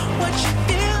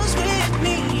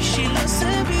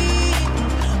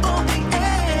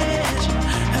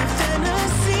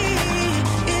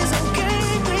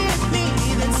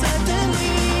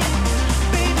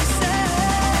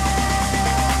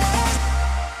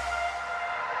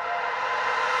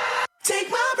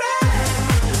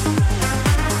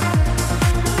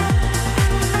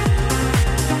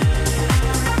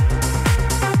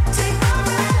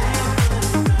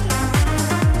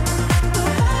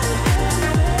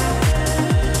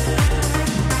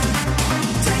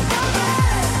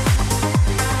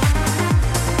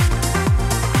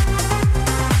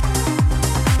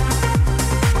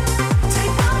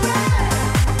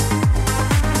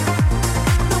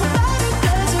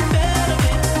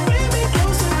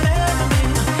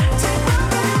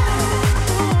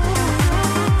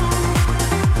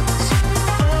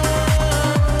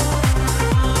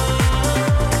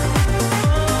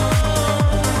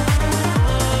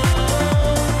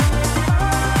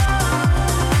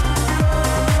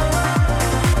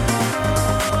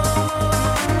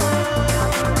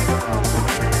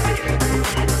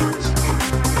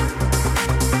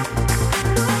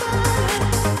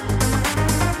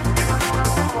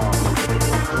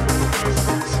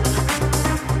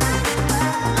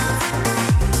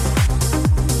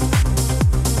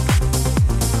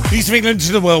of England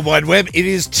to the World Wide Web. It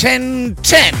is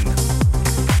 10:10.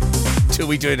 Till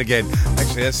we do it again.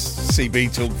 Actually, that's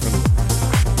CB talk from...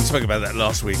 We spoke about that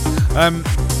last week.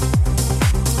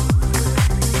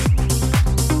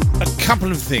 A couple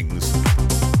of things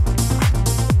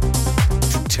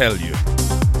to tell you.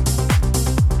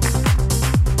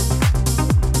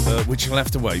 Which you'll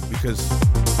have to wait because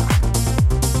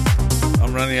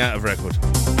I'm running out of record.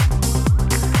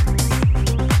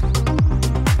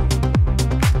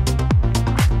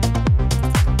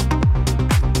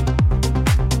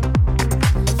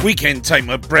 Weekend Take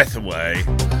My Breath Away.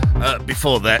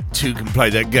 Before that, Two Can Play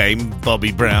That Game,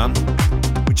 Bobby Brown,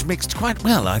 which mixed quite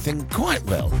well, I think, quite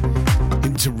well,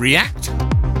 into React.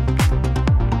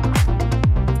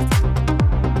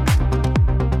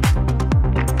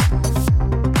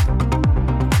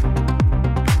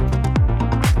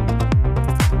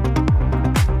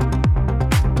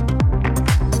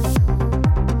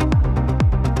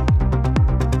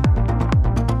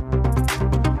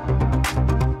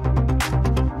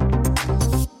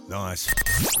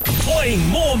 Playing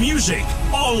more music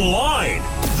online.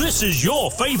 This is your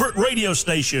favorite radio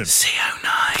station. CO9.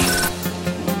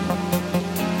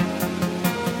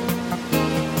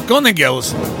 Go on then,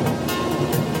 girls.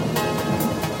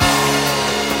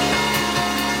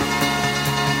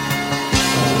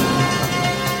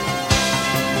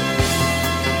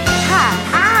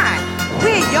 Hi,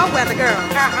 we're your weather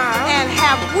girls. And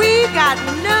have we got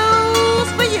news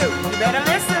for you? You better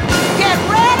listen. Get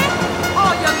ready,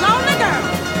 all your lonely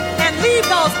girls, and leave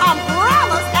those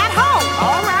umbrellas at home.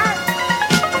 All right.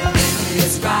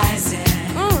 It's rising.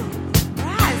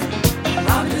 Rising.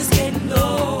 Robbers getting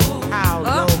low. How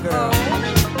low, girl?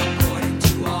 According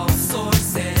to all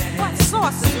sources. What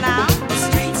sources now? The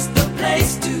streets, the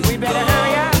place to We better go.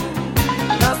 hurry up.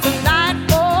 'Cause tonight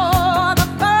for the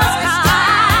first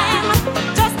time,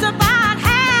 just about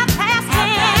 10:30,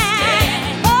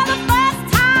 for the first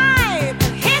time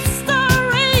in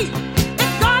history,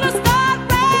 it's gonna start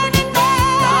raining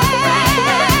men.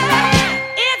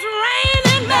 It's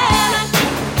raining men.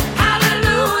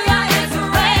 Hallelujah, it's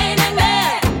raining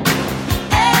men.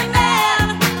 Amen.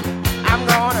 I'm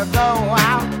gonna go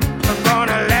out. I'm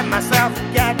gonna let myself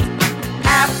get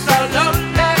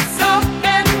absolutely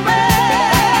soaking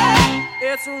wet.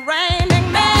 It's raining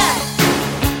men.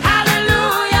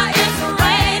 Hallelujah, it's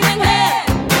raining men.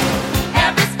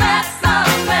 Every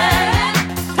specimen,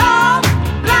 tall,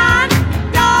 blind,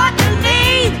 dark and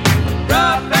lean,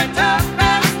 rough and tough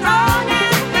and strong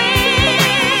and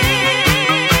mean.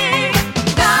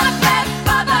 God bless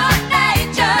Mother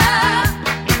Nature.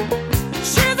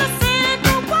 She's a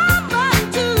single woman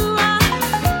too.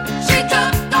 She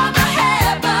took on the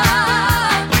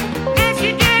heaven, and she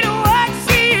did what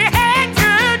she had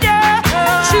to do.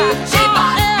 She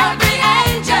bought every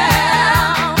angel.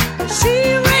 She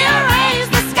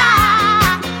rearranged the sky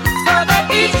so that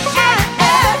each and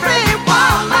every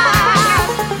woman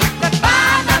could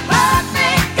find the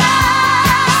perfect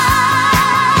guy.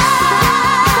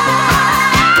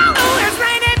 Ooh, it's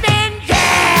raining men,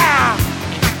 yeah.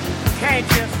 Can't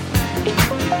you?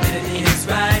 Humidity is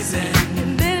rising.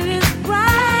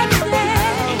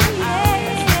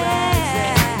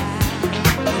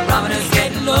 Barometer's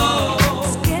getting low.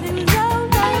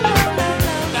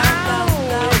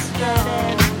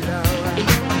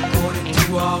 According to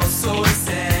all sources.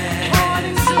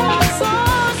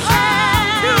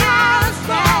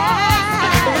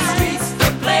 The streets, the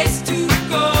place to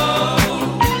go.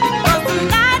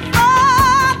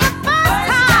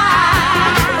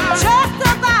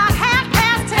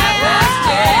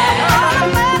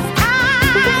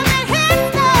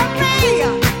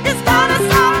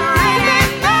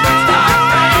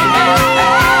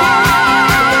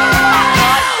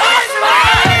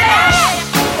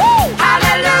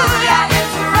 Hallelujah,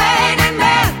 it's raining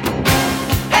men.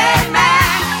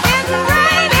 Amen. It's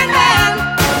raining men.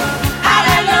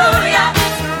 Hallelujah,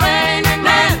 it's raining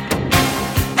men.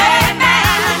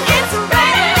 Amen. It's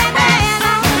raining men.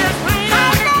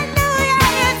 Hallelujah,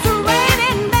 it's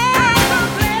raining men.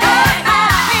 Amen.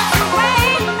 It's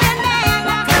raining men.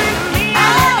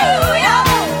 Hallelujah.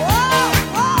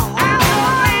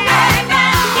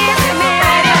 Amen.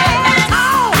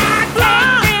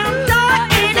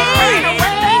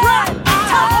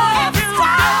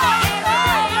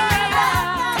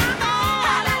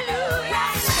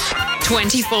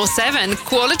 24/7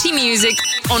 quality music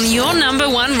on your number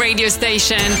one radio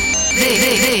station.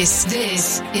 This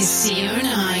is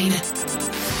CO9.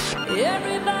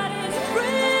 Everybody's free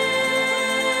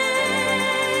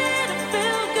to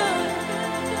feel good.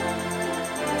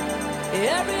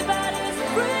 Everybody's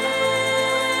free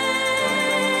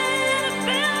to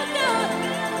feel good.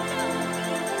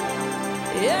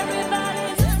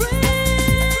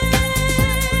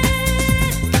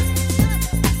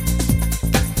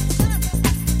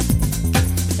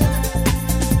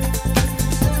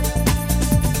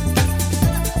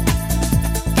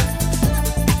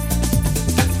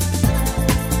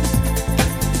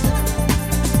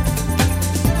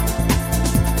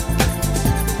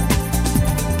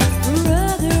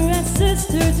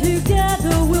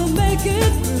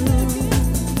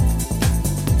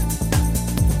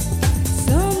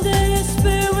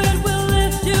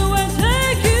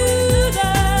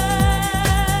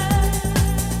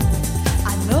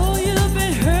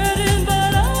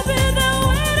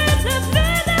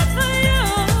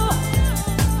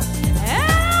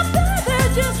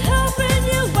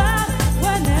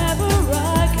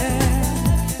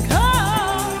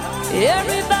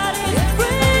 Everybody's free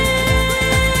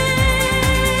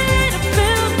to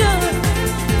feel good.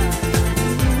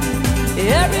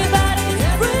 Everybody's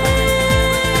free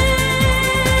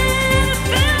to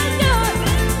feel good.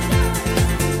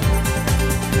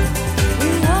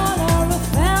 We all are a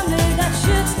family that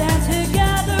should stand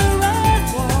together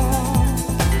as one,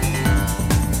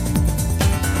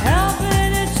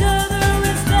 helping each other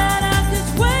instead of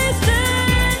just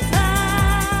wasting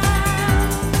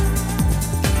time.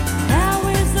 Now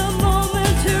is the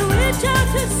moment to reach out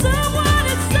to someone.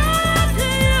 It's up to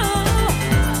you.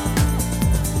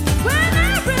 When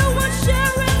everyone's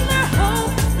sharing their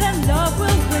hope, then love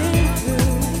will win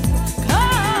through.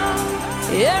 Come,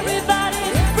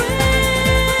 everybody's free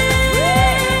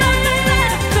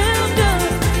to feel good.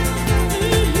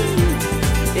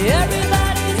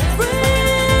 Everybody's free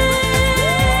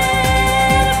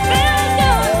to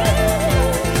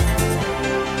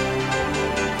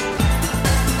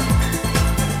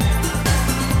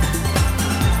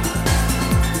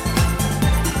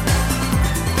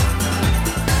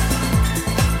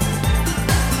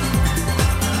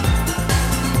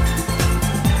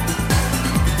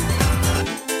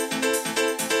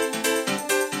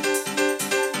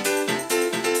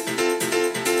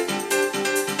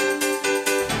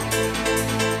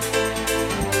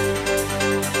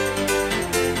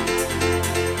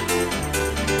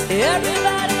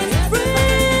Everybody's free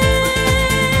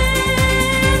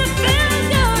to feel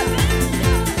good.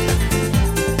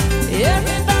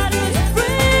 Everybody's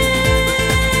free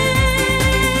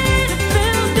to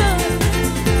feel good.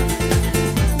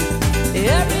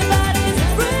 Everybody's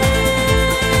free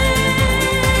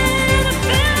to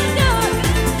feel good.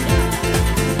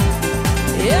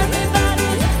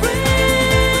 Everybody's free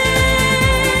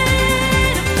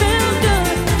to feel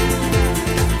good.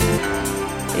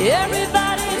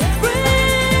 Everybody's free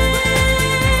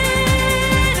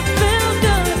to feel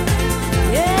good.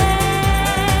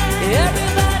 Yeah.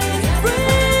 Everybody's free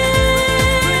to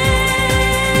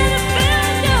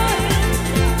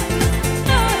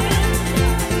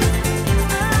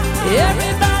feel good.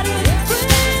 Everybody's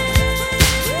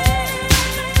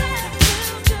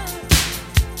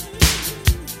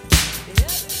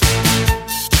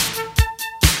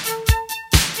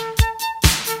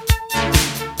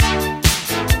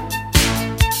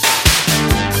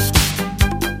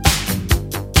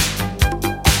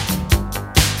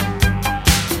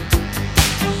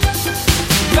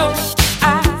Your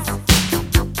eyes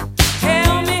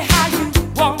tell me how you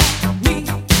want me.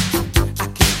 I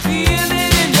can feel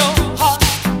it in your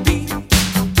heartbeat.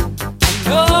 I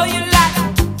know you like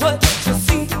what you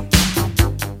see.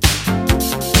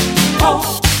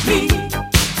 Hold me,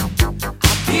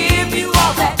 I'll give you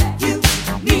all that you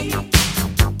need.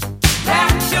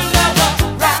 Wrap your love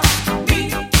around me.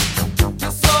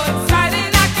 You're so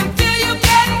exciting, I can feel you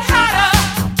getting hotter.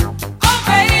 Oh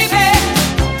baby,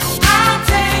 I'll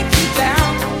take you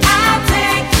down, I'll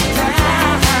take you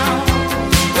down,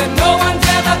 where no one's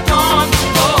ever gone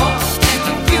before. And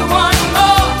if you want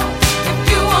more, if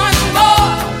you want more,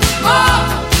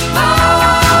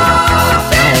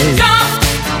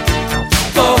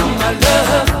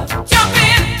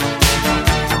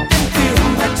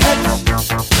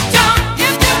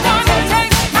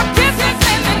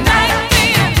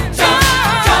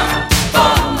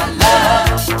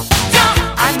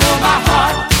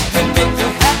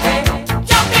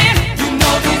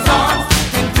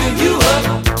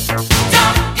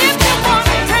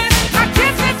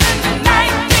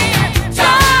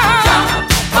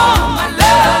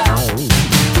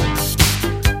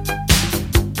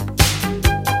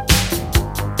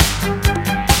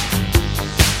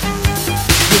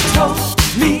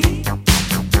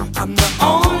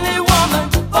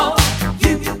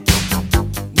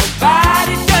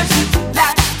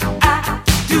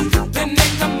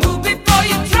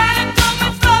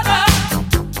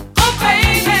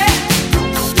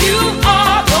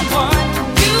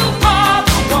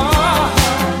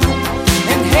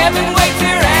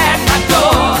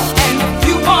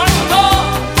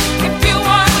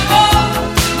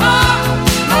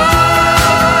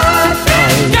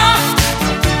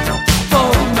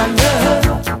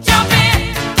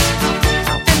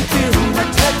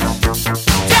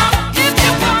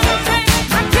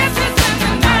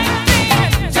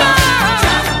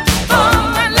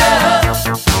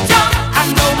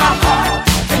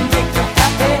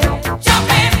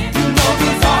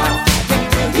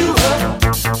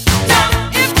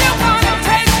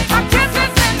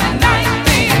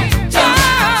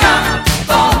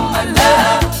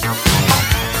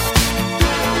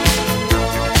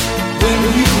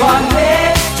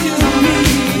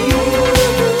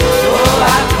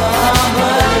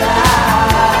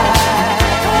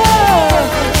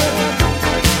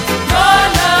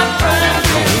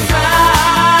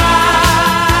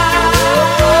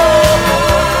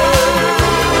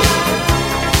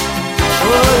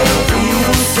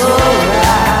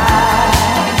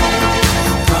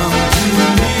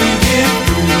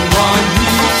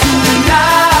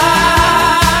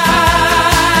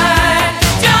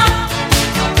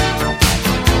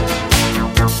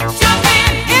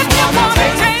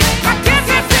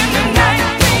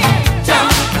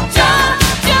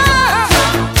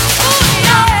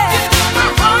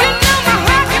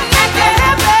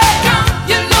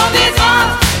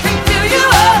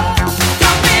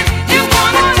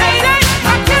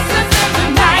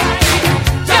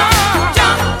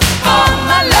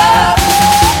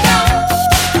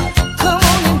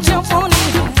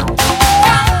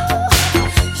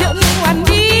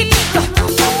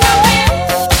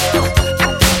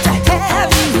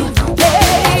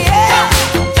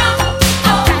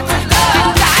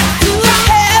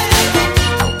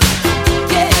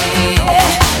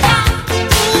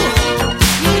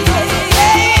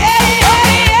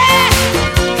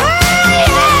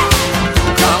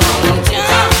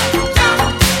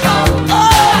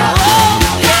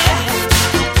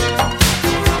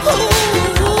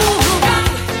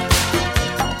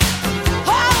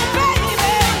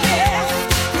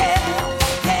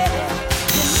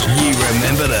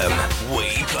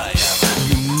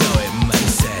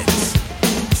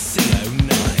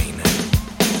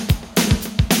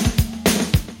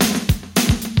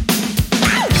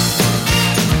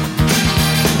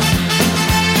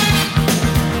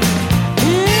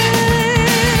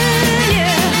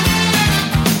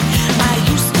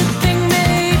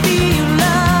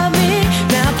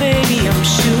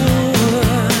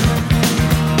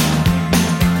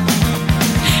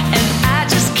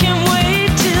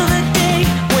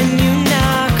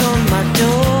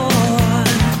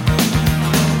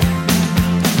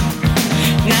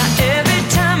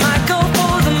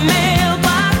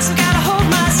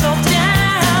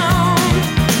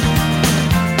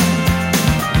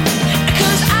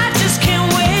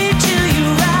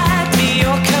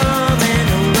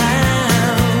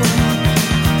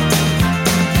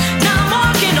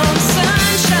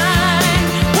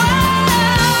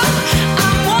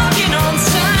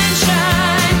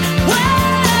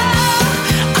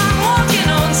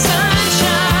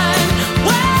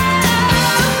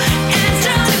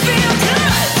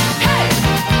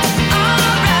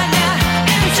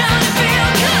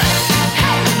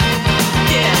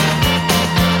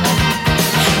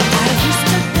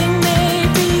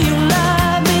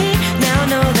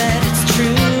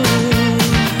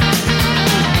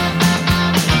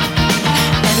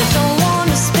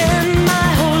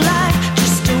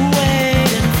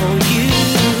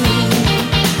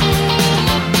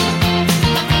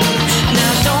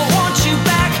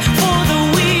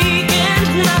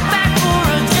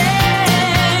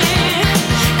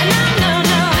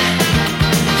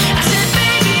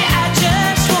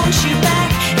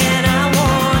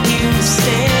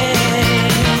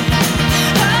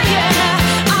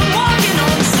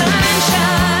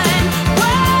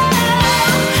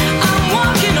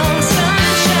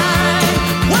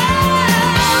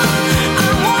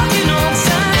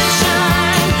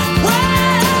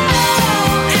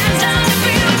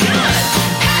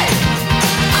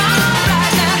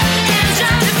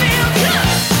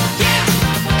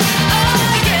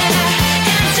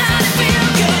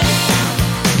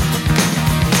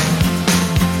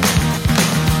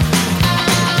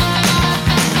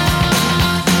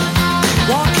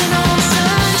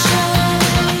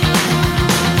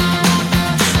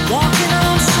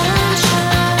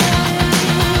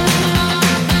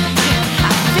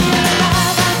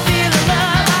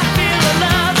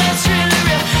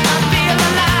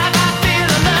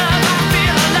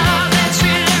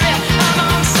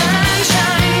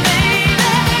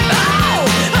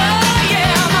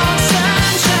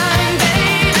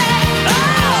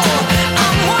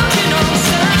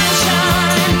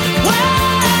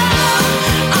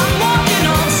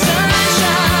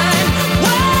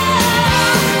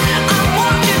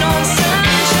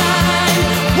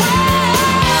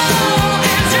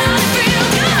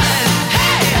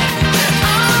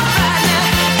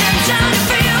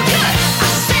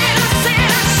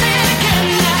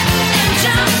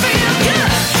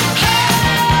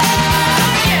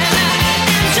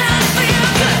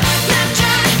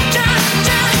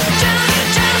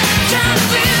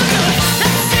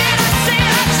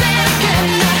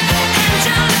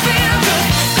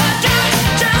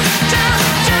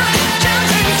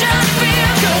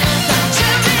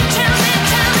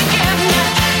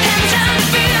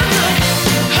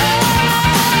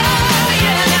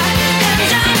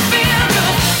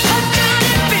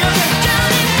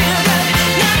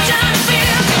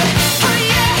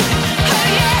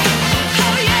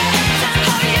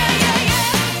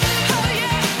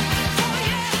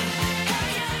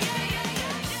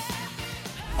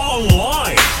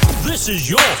 This is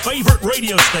your favorite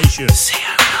radio station.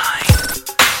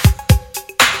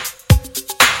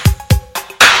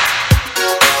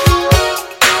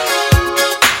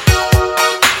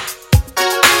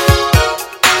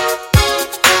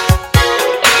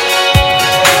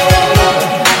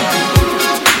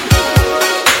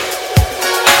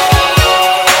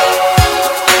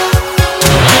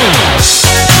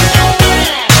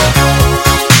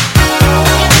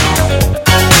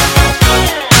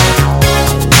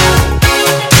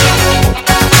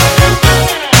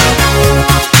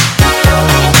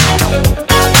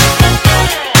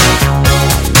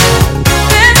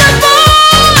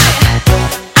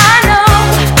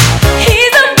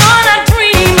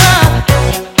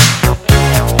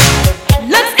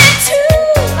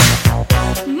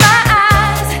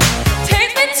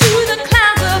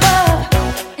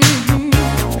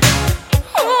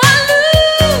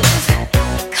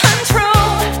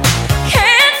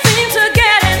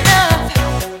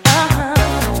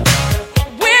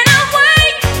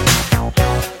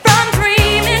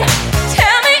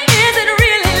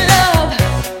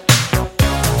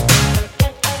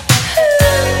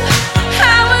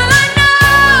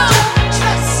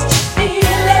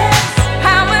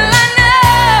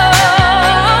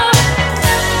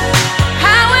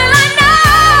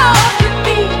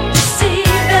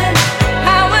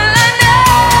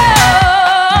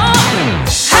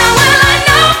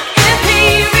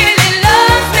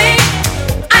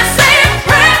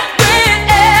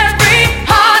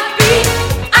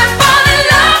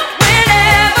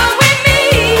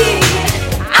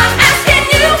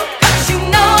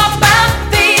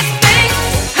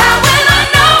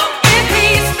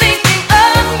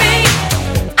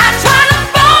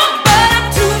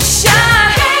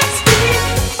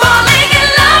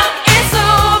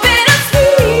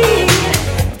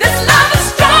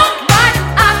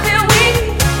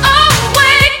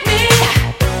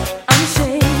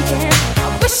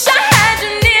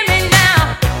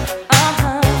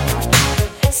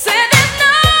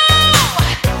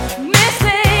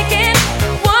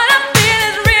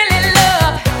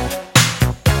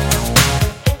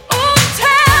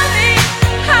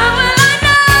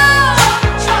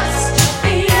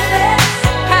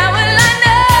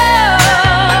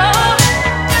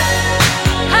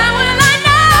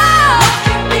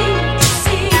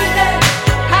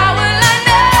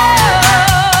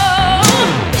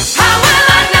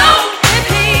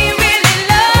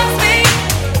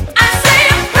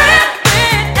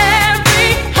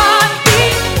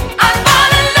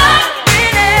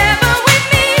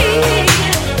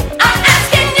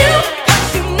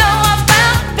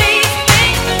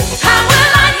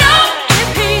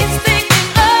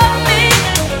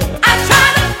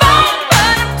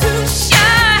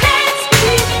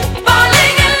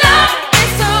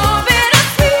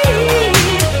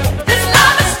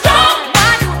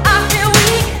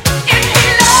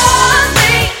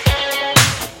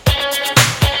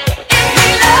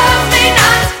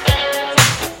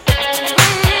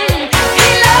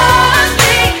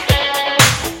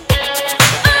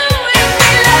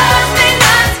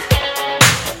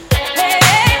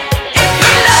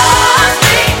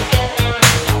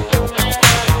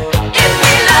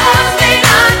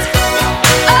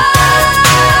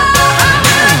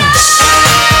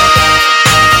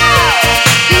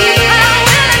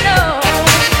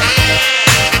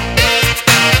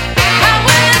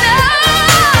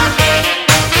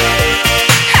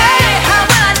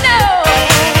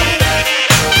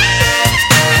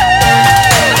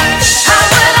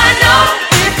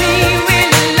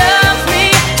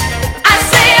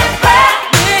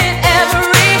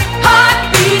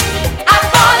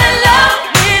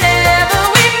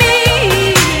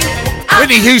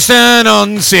 Houston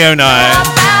on CO9.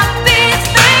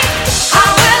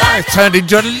 It turned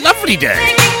into a lovely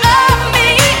day.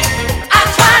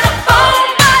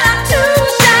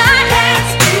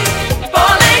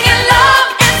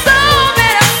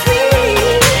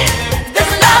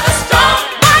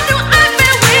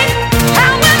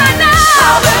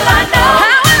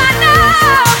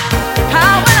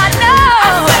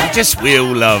 You just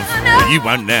will, love. Well, you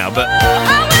won't now, but...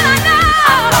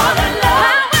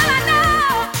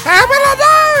 How will I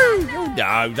know?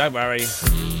 Oh, no, don't worry.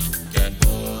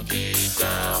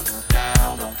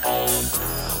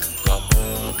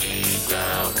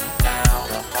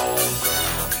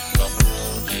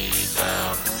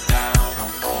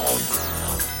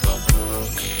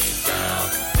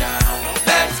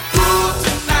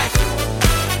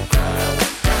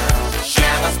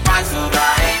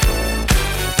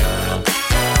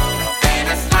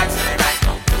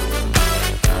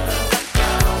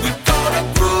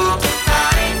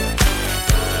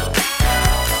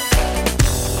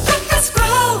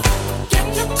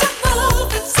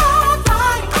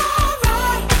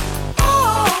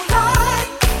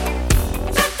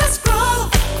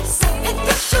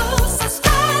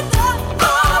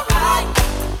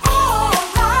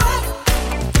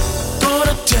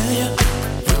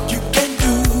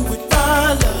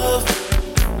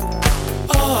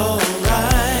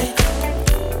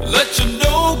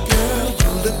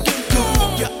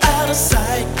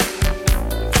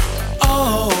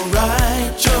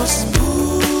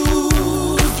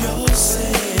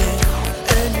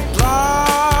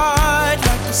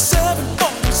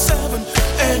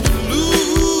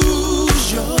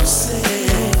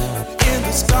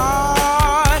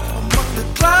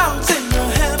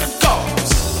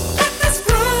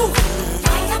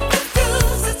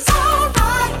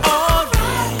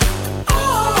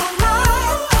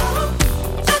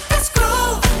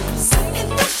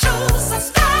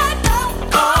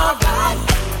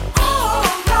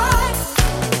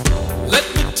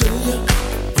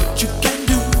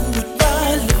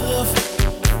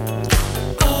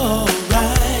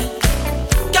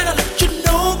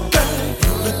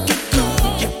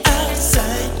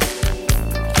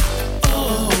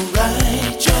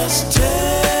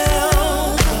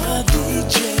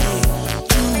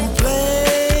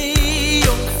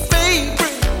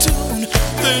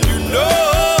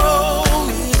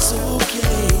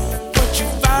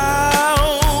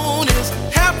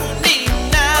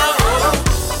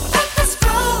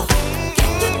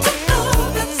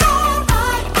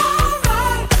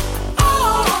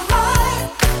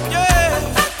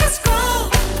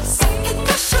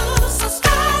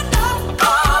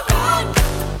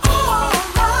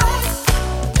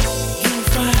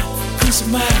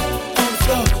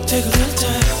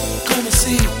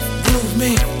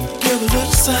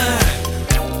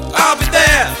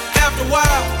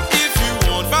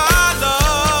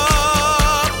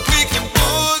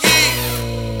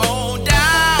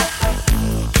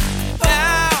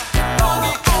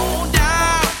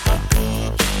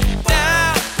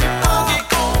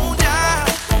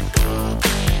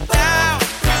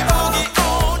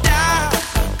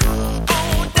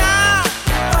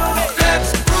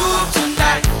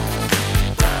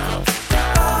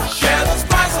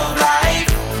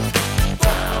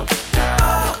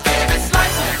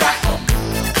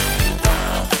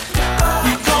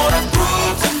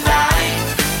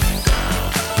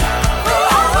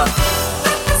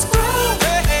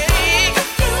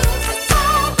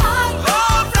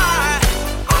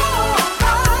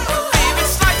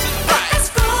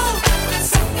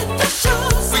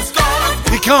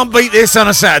 can't beat this on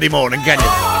a Saturday morning, can you?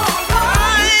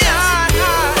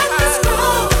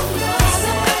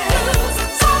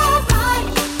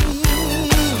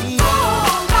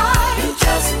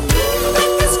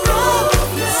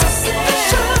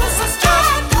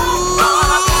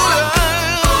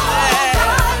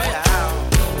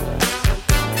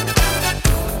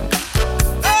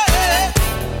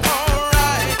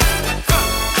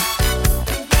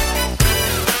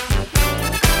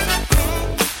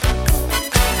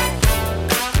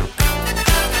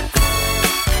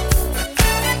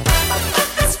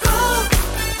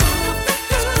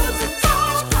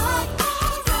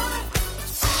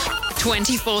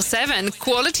 .7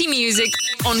 quality music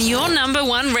on your number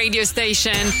one radio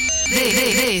station.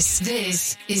 This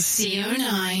is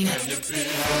CO9.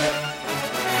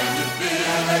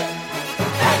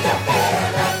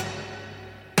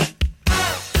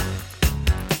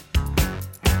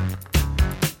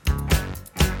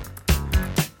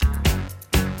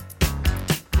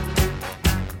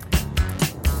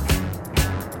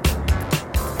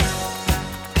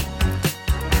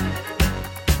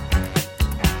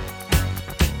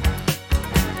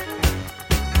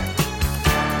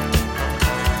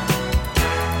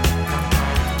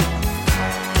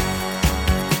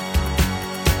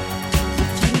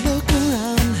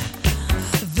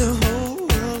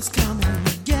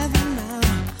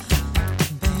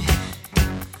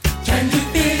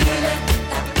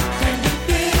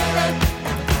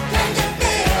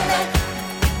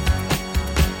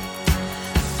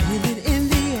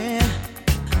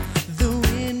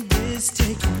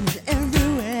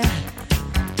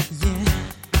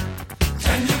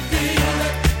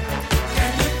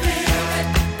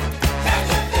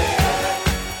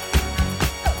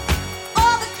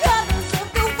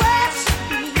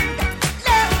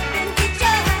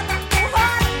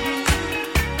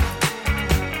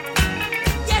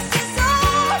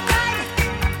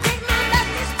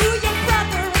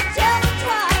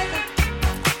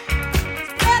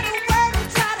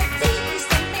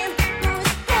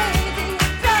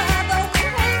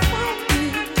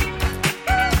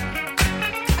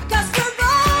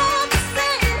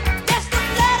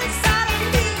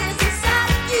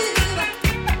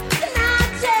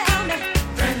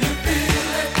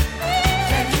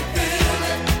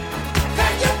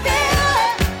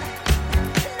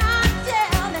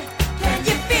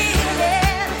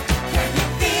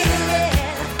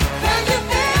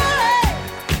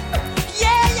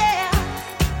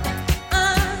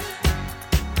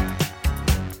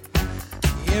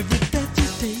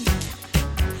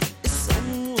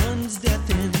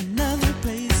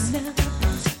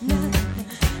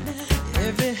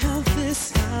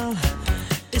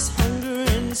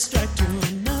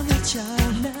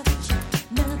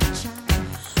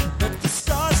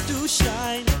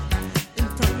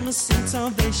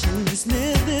 Salvation is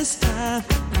near this time.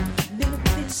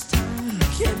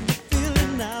 Can you feel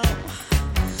it now?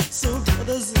 So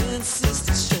brothers and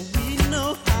sisters, shall we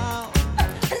know how?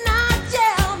 Now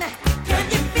tell me, can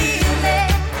you feel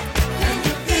it? Can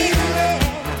you feel it?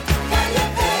 Can you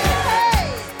feel it?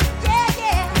 Yeah,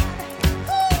 yeah.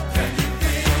 Ooh. Can you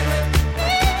feel it?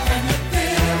 Can you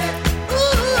feel it?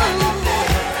 Ooh. Can you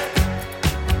feel it?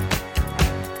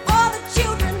 All the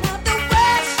children of the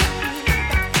West.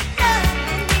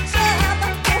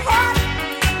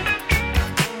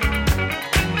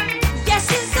 Yes,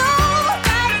 it's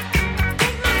alright.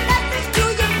 Take my message to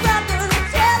your brother and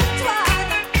tell him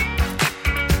twice.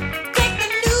 Take the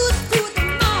news to the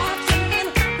marching men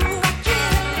who are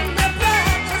killing their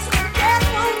brothers when death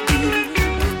won't do.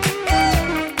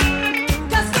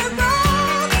 'Cause we're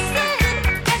all the same.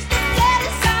 That's the blood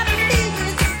inside of me,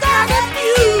 inside of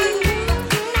you.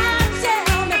 Now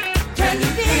tell me, can you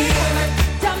feel it?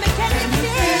 Tell me, can you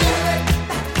feel it?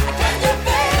 Can you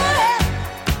feel it?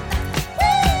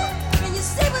 Can you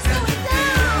see what's going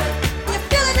down? You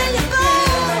feel it in your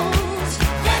bones.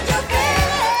 Can you feel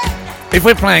it? If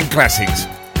we're playing classics,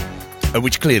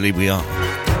 which clearly we are,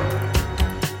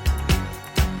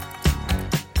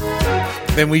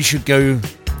 then we should go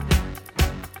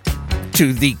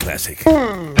to the classic.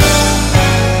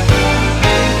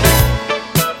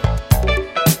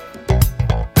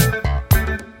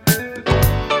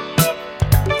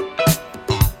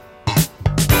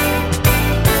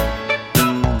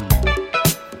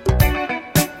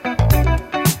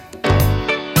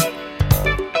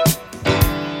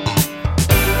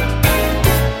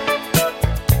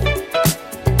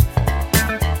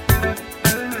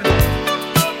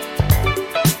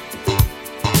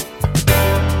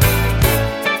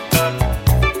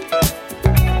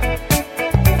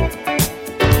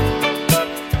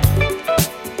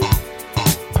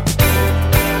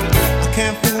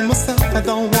 life. I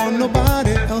don't want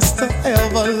nobody else to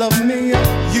ever love me.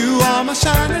 You are my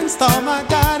shining star, my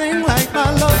guiding light, my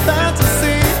love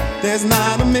fantasy. There's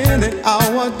not a minute,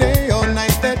 hour, day or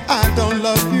night that I don't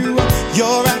love you.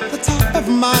 You're at the top of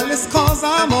my list, cause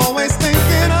I'm always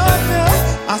thinking of you.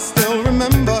 I still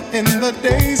remember in the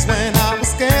days when I was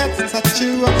scared to touch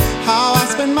you, how I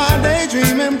spent my day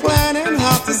dreaming, planning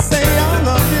how to say I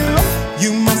love you.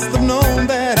 You must have known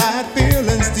that I had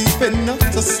feelings deep enough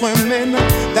to swim in.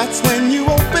 That's when you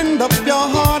opened up your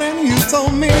heart and you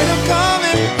told me to come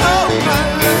in. Oh my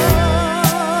love,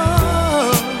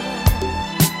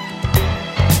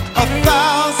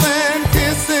 1,000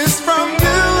 kisses from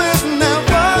you is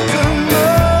never too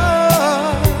much.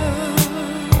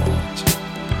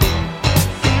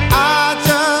 I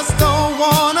just don't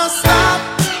wanna stop.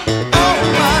 Oh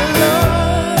my love,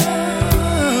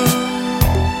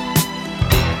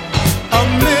 a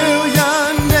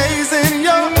million days in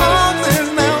your arms is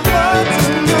never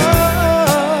too much.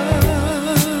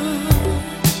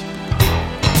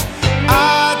 I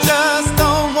just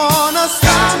don't wanna stop.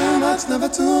 Too much, never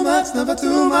too much, never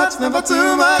too much, never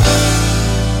too much.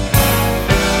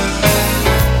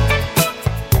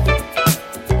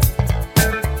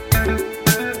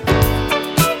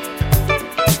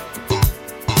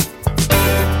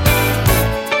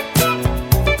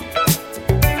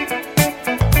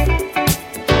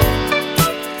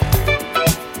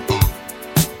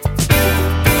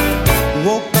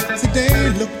 Woke up today,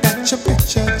 looked at your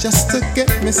picture just to get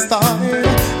me started.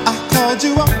 I called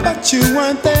you up, but you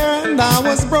weren't there, and I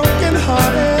was broken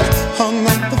hearted. Hung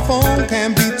up the phone,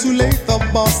 can't be too late, the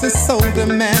boss is so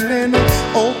demanding.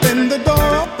 Opened the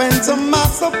door up, and to my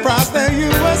surprise, there you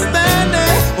were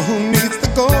standing. Who needs to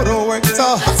go to work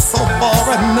to hustle for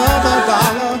another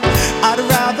dollar? I'd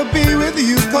rather be with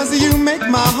you, cause you make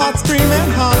my heart scream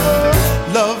and holler.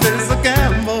 Love is a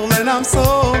gamble, and I'm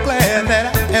so glad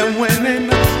that I am winning.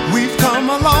 We've come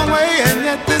a long way, and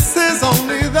yet this is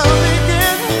only the beginning.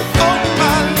 Oh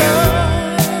my love,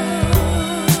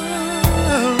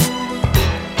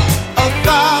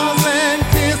 1,000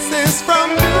 kisses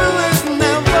from you is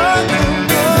never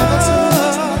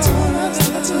too much.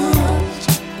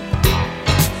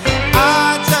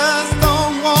 I just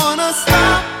don't wanna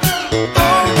stop.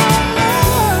 Oh my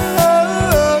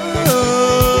love,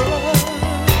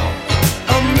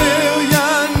 a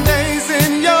million days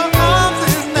in your arms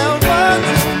is never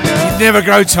too much. Never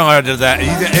grow tired of that.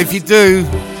 If you do,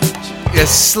 you're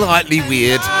slightly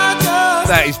weird.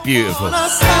 That is beautiful.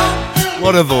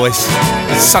 What a voice.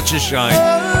 It's such a shame.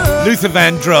 Luther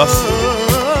Vandross.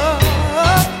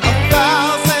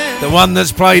 The one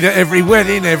that's played at every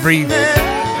wedding, every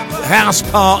house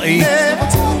party,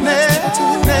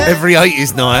 every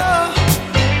 80s night.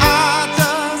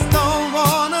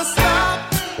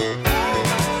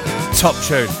 Top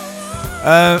tune.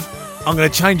 I'm going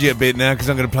to change it a bit now because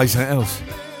I'm going to play something else.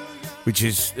 Which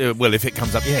is, well, if it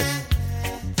comes up, yes.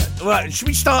 Right, should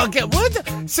we start again? What?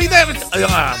 See that?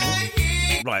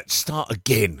 Right, start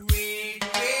again.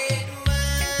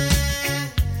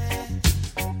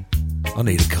 I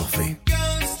need a coffee.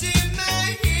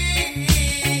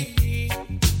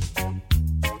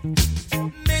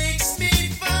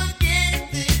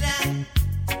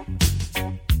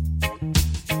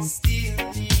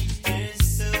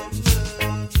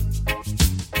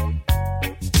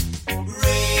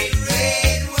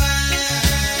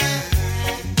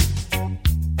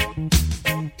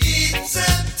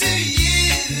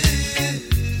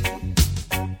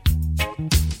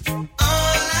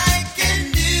 All I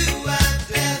can do, I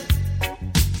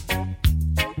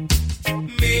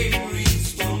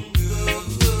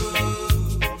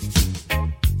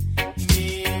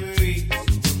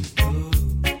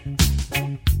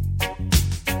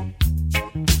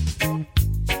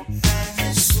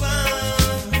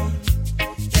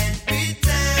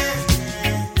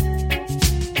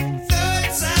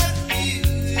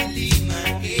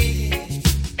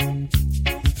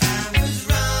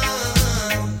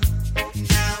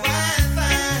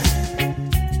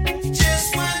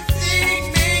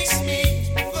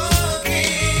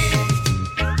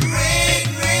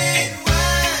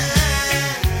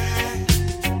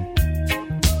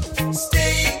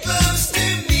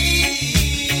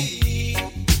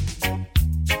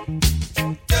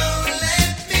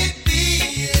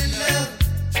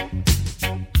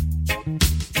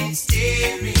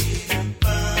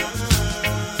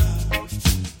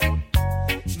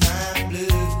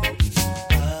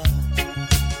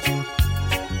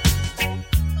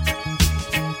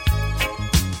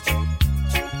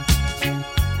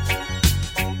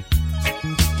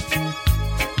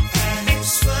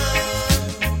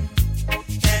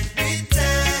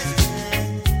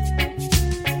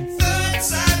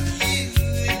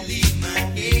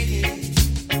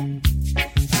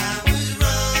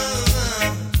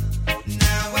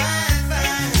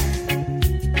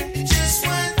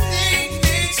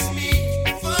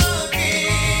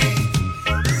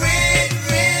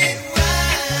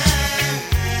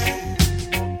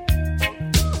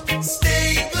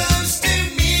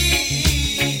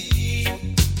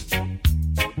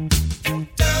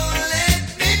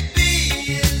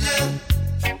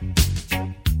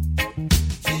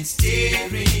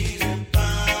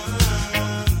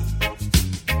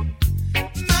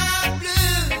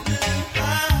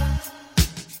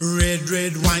Red,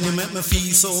 red wine, you make me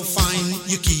feel so fine.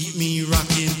 You keep me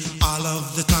rocking all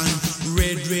of the time.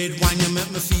 Red, red wine, you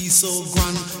make me feel so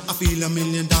grand. I feel $1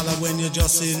 million when you're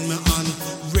just in my hand.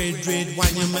 Red, red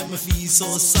wine, you make me feel so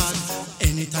sad.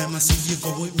 Anytime I see you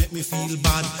go, it make me feel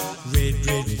bad. Red,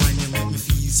 red wine, you make me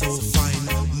feel so fine.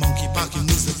 Monkey packing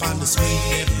music on the sweet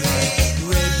hip line.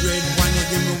 Red, red wine, you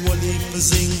give me whole heap of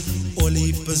zing. Whole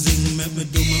heap of zing, make me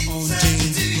do my own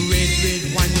thing. Red, red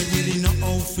wine, you really know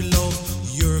how to love.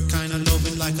 You're kind of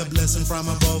loving like a blessing from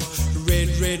above. Red,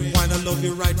 red wine, I love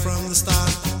you right from the start.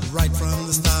 Right from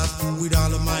the start, with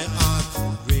all of my heart.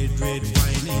 Red, red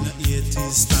wine in a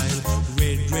 80s style.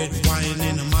 Red, red wine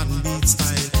in a modern beat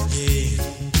style. Yeah.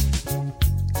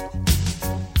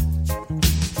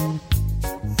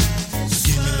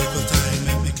 Give me a little time,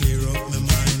 let me clear up my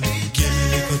mind. Give me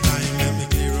a little time, let me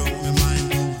clear up my mind.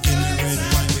 Give me red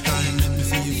wine with time, let me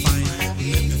feel fine.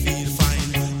 Let me feel fine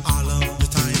all of the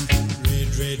time. Red,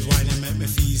 red wine, it make me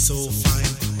feel so fine.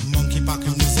 Monkey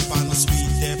packing music on the sweet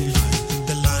hip line.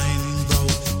 The line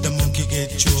broke, the monkey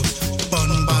get choked. Bun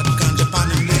bad ganja pan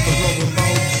and make a rubber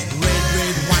bow. Red,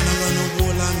 red wine, I'm gonna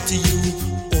hold on to you.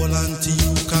 Hold on to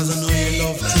you, cause I know you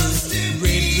love truth.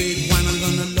 Red, red wine, I'm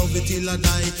gonna love it till I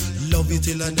die. Love you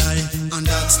till I die, and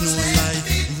that's no lie.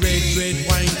 Red, red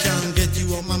wine can't get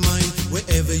you off my mind.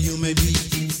 Wherever you may be,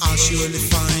 I'll surely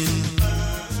find.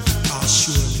 I'll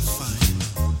surely find.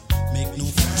 Make no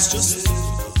fuss, just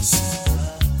us.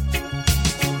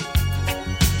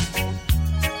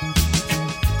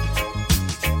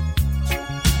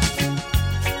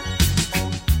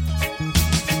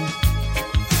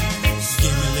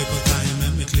 Give me a little time,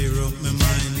 let me clear up my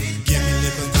mind. Give me a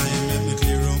little time, let me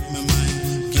clear up my mind.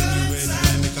 Give me red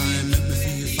wine, let me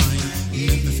feel fine.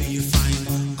 Let me feel fine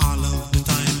all of the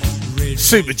time. Red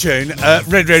Super tune.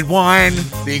 Red Red Wine,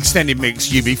 the extended mix,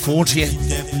 UB40.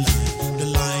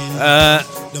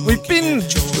 We've been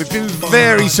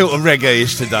very sort of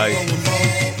reggae-ish today.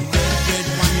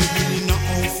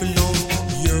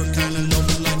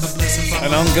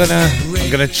 And I'm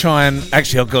gonna try and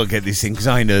actually I've got to get this in because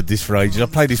I ain't heard this for ages. I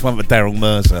played this one for Daryl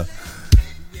Mercer.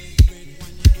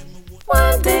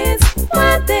 One dance,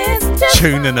 just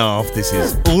Tune and a half. This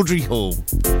is Audrey Hall.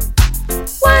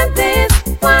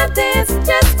 one dance,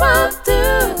 just won't do.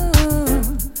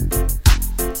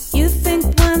 You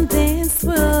think one dance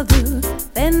will do,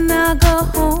 then I'll go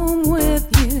home with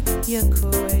you. You're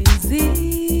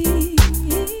crazy.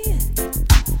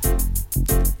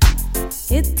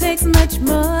 It takes much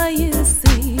more, you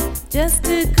see, just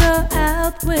to go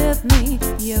out with me.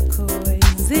 You're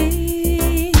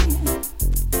crazy.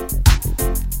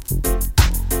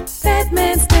 That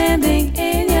man standing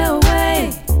in your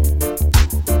way,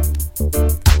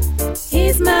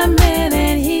 he's my man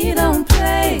and he don't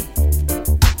play.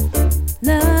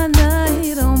 No, no,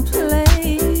 he don't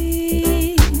play.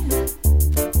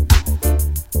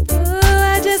 Ooh,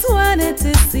 I just wanted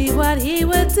to see what he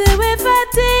would do if I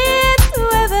did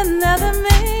with another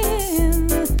man.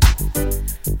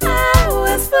 I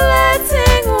was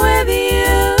flirting with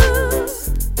you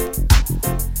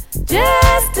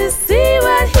just to see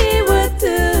what he would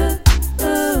do.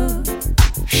 Ooh.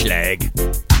 Schlag.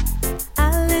 I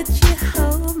let you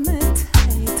hold me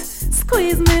tight,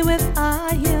 squeeze me with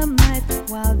all your might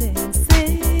while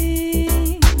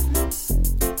dancing.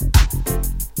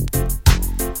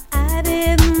 I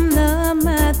didn't know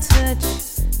my touch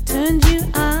turned you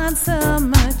on so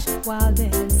much while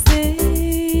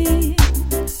dancing.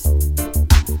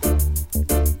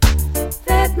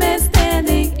 That man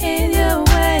standing in your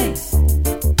way,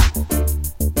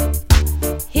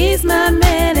 he's my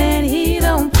man and he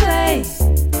don't play.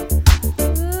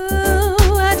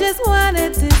 Ooh, I just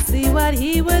wanted to see what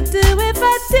he would do if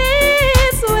I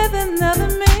danced with another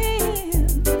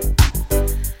man.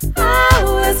 I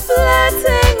was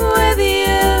flirting with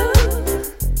you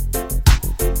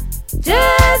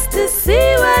just to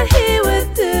see what he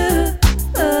would do.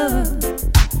 Ooh.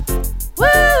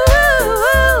 Woo, woo,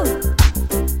 woo.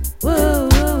 Woo,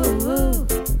 woo, woo.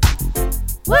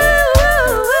 Woo,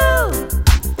 woo, woo.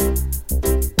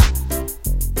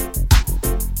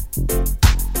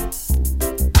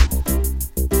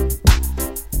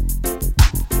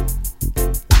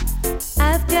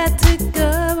 I've got to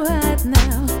go right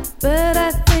now, but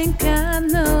I think I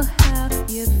know how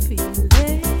you're feeling.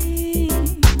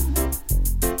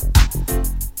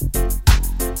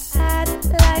 I'd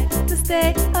like to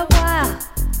stay a while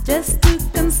just to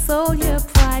console your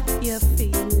pride, your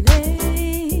feelings.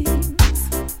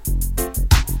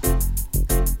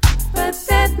 But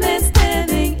that man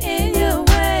standing in your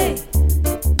way,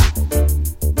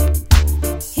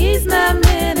 he's my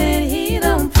man and he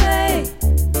don't play.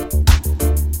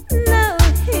 No,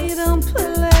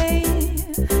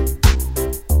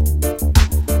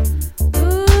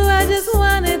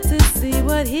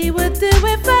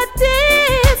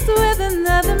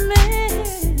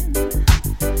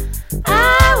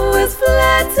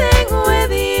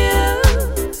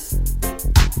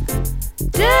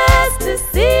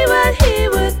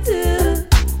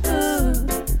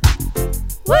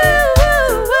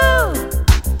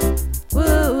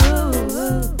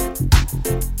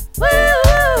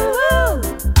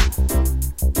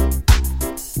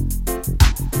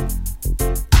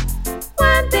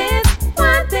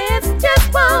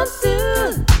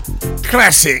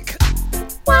 Classic.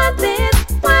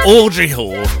 Audrey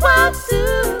Hall.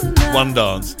 One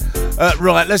dance.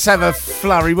 Right, let's have a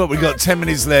flurry. What, we got 10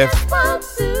 minutes left.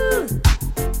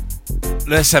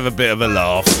 Let's have a bit of a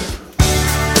laugh.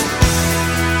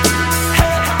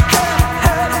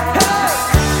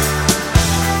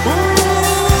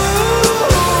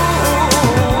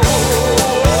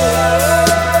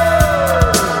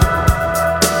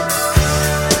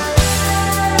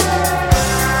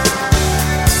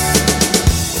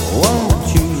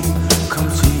 Won't you come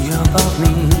see about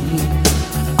me?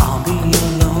 I'll be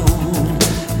alone,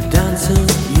 dancing,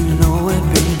 you know it,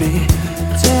 baby.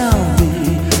 Tell me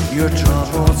your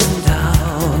troubles and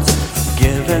doubts,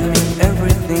 giving me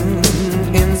everything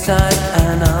inside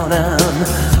and out.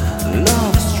 And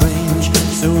love strange,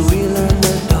 so real in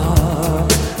the dark.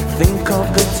 Think of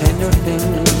the tender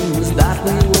things that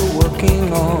we were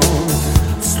working on.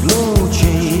 Slow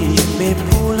change may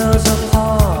pull us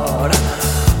apart.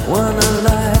 When the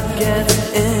light gets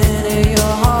into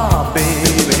your heart,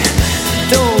 baby,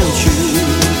 don't you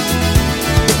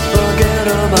forget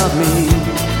about me.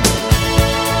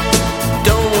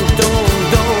 Don't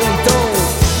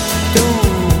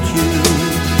you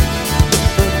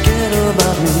forget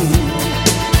about me.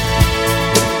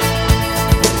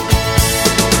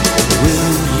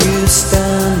 Will you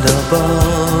stand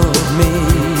above me?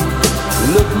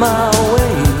 Look my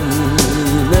way,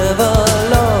 never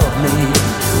love me.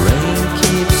 Rain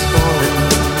keeps falling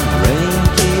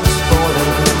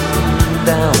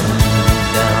down,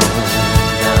 down,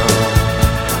 down.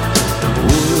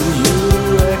 Will you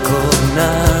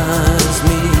recognize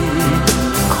me?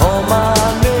 Call my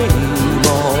name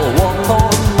or walk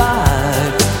on by.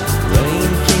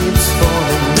 Rain keeps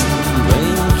falling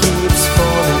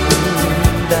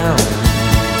down,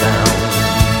 down,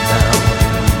 down,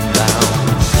 down.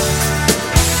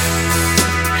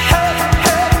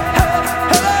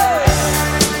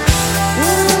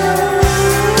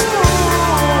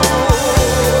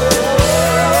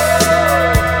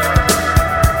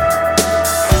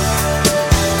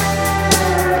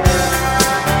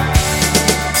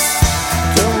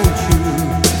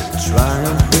 Try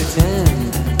and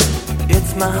pretend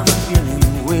it's my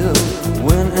feeling will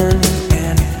win in the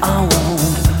end. I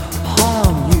won't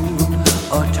harm you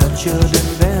or touch your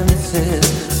defenses.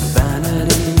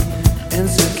 Vanity,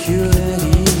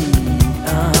 insecurity.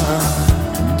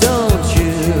 Don't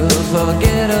you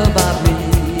forget about me.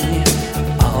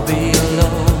 I'll be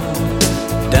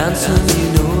alone, dancing, you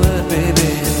know it,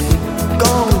 baby.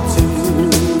 Going to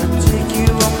take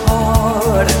you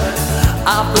apart. I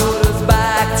put us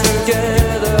back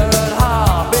together at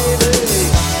heart, baby.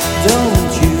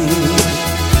 Don't you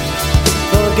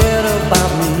forget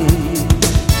about me.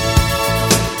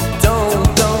 Don't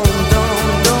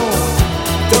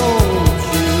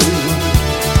you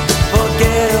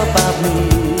forget about me.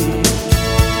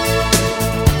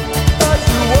 As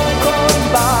you walk on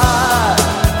by,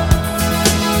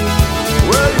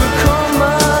 will you call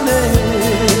my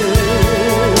name?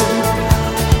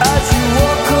 As you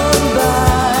walk on by,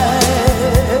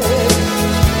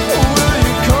 will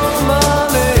you call my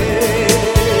name?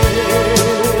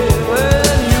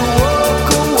 When you walk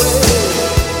away,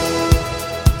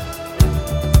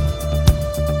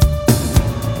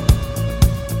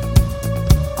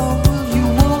 or will you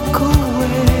walk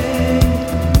away?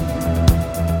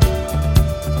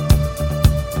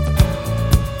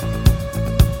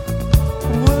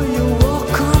 Will you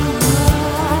walk away?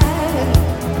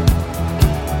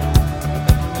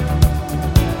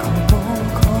 Come on,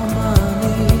 call my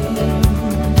name.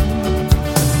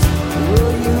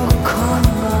 Will you call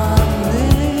my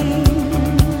name?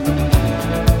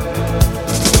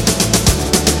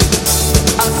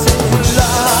 I say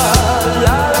la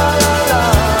la la la la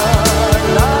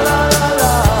la la la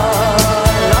la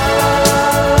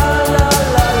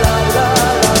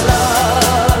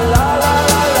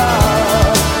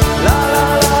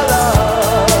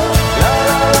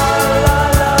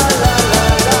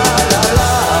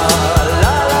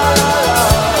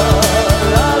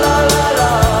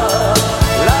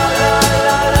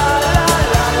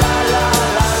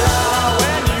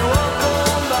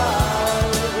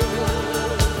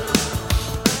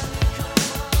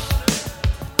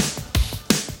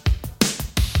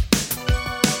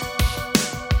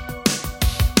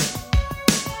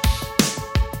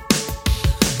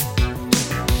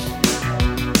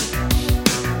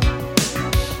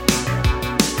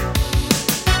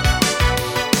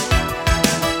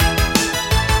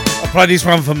Play this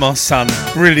one for my son.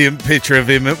 Brilliant picture of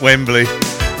him at Wembley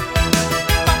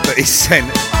that he sent.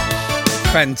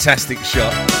 Fantastic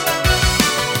shot.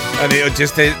 And it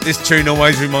just, this tune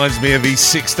always reminds me of his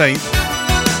 16th.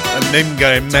 And Mim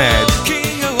going mad.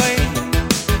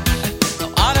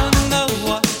 I don't know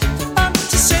what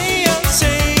to say, I'll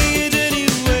say it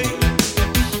anyway.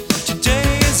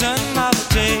 Today is another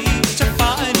day to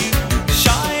find you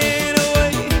shying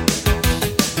away.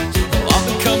 I'll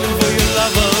be coming for your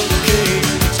love, okay?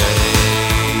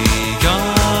 Take on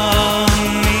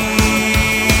me,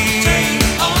 take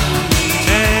on me,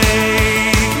 take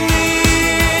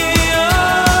me on,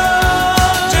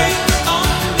 take on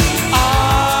me.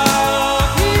 I'll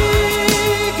be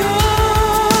gone.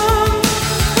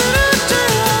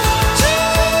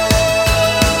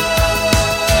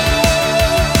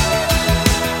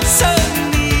 So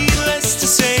needless to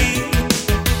say,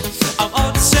 I'm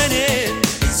all descended,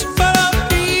 but I'll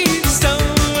be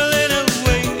stumbling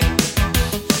away,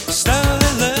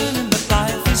 slowly learning that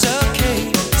life is okay.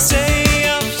 Say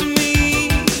after me,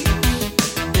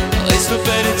 it's no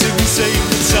better to be safe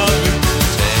than sorry.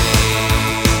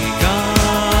 Take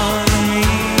on me,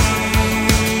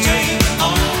 take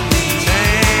on me,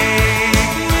 take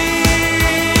me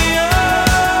on,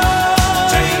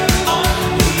 take on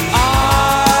me.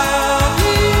 I'll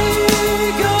be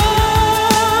gone.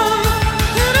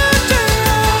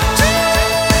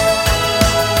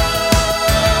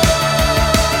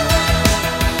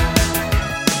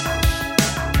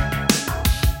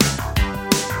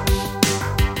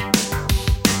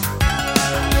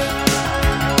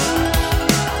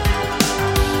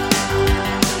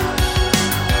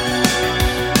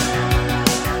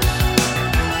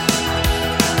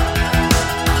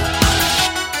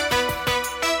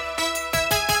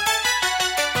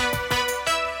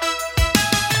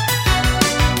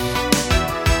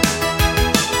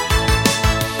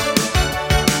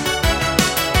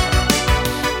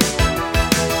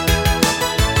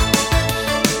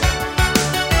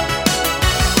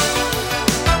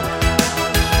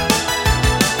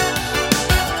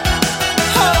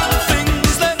 All the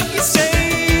things that you say,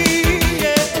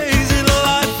 is it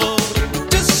life or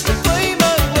just to play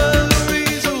my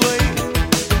worries away?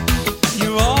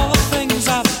 You're all the things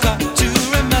I've got to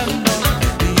remember.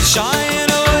 You're shying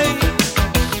away.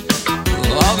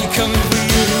 I'll be coming for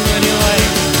you anyway.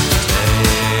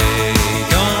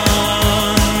 Take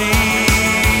on me,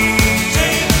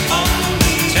 take on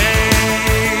me, take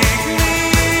me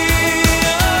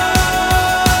on,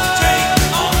 take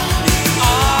on me.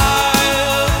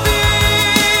 I'll be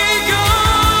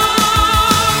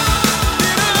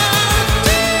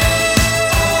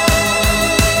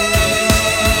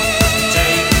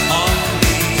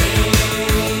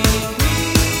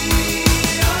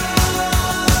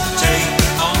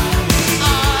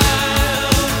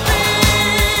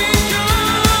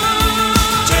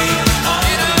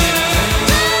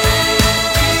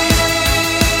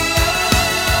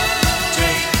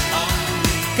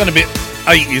Gone a bit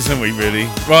 80s, isn't we, really?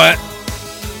 Right,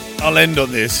 I'll end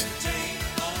on this.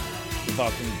 If I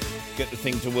can get the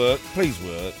thing to work, please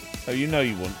work. Oh, you know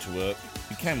you want to work.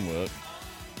 You can work.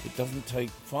 It doesn't take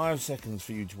 5 seconds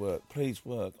for you to work. Please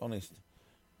work, honest.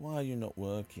 Why are you not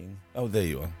working? Oh, there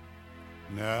you are.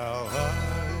 Now I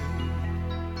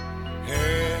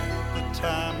had the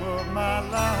time of my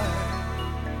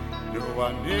life. No,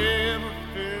 I never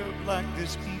felt like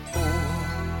this before.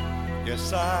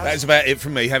 Yes, I. That's about it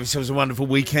from me. Have yourselves a wonderful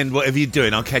weekend. Whatever you're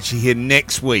doing, I'll catch you here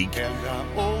next week. And I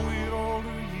owe it all to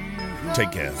you.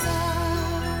 Take care.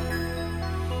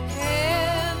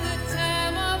 Had the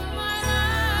time of my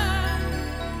life,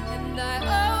 and I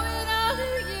owe it all to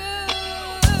you.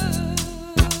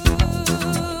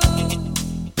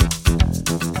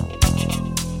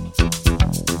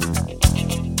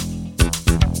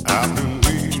 I've been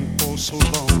waiting for so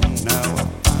long. Now I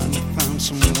finally found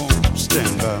someone to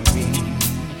stand by me.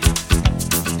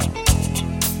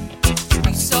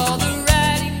 We saw the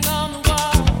writing on the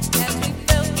wall as we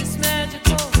felt this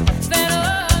magical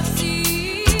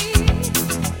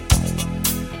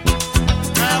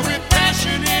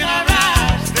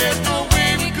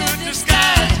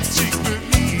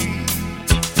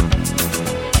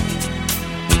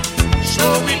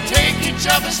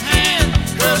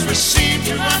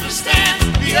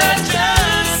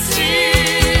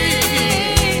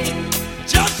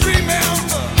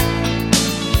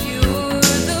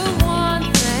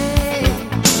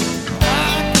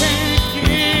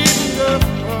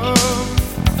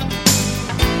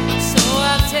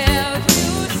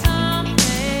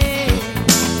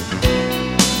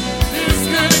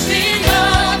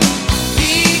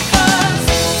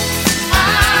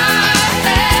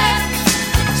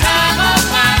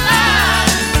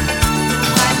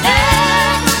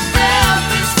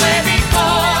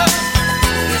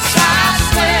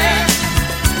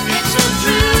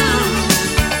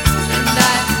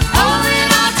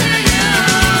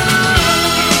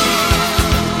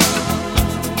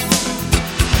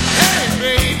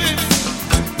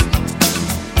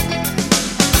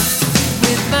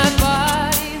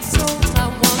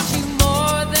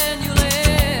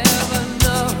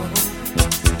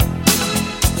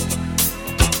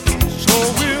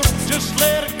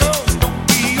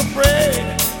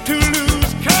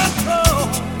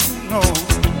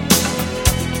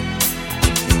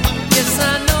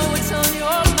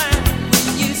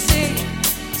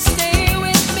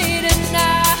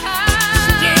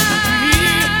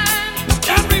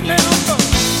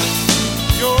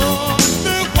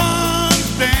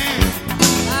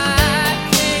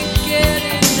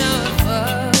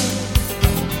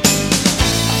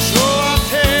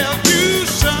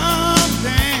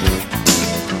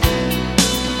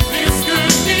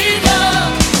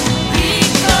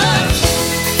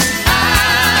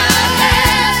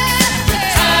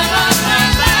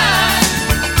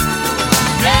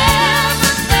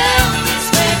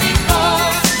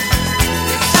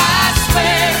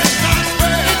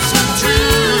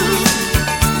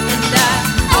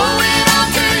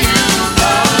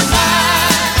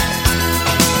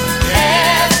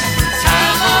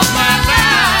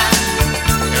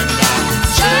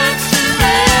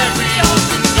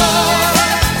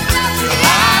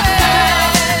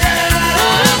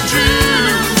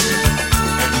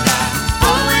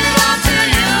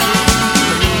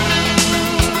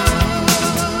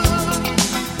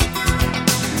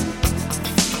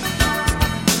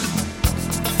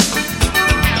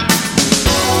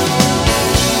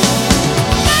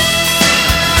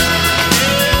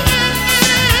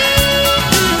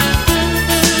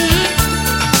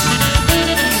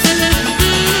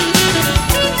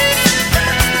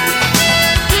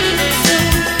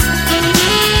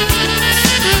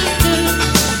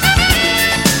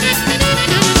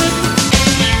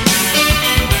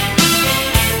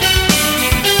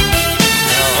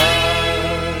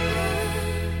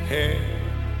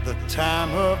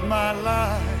time of my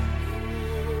life.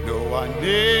 No, I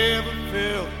never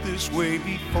felt this way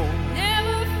before.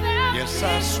 Yes,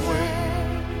 I swear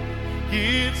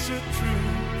it's a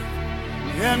truth,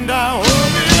 and I owe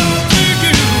it all to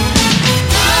you.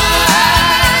 I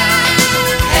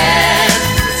had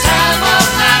the time of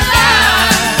my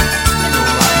life. No,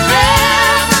 I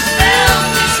never felt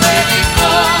this way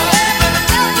before.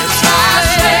 Yes, I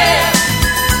swear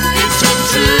it's a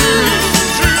truth,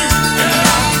 and I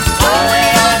owe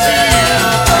it all to you.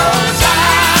 'Cause I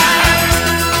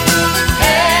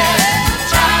had the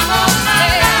time of my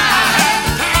life.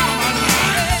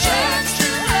 Chance to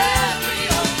every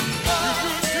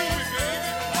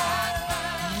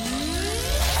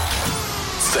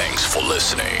Thanks for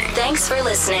listening. Thanks for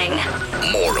listening.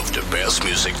 More of the best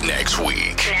music next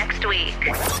week. Next week.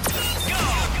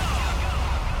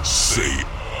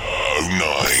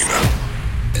 C09.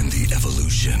 And the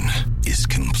evolution is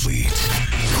complete.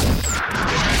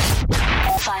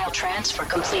 File transfer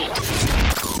complete.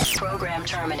 Program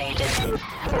terminated.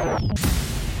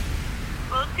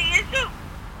 We'll see you soon.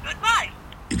 Goodbye.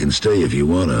 You can stay if you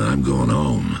wanna. I'm going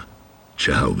home.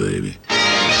 Ciao, baby.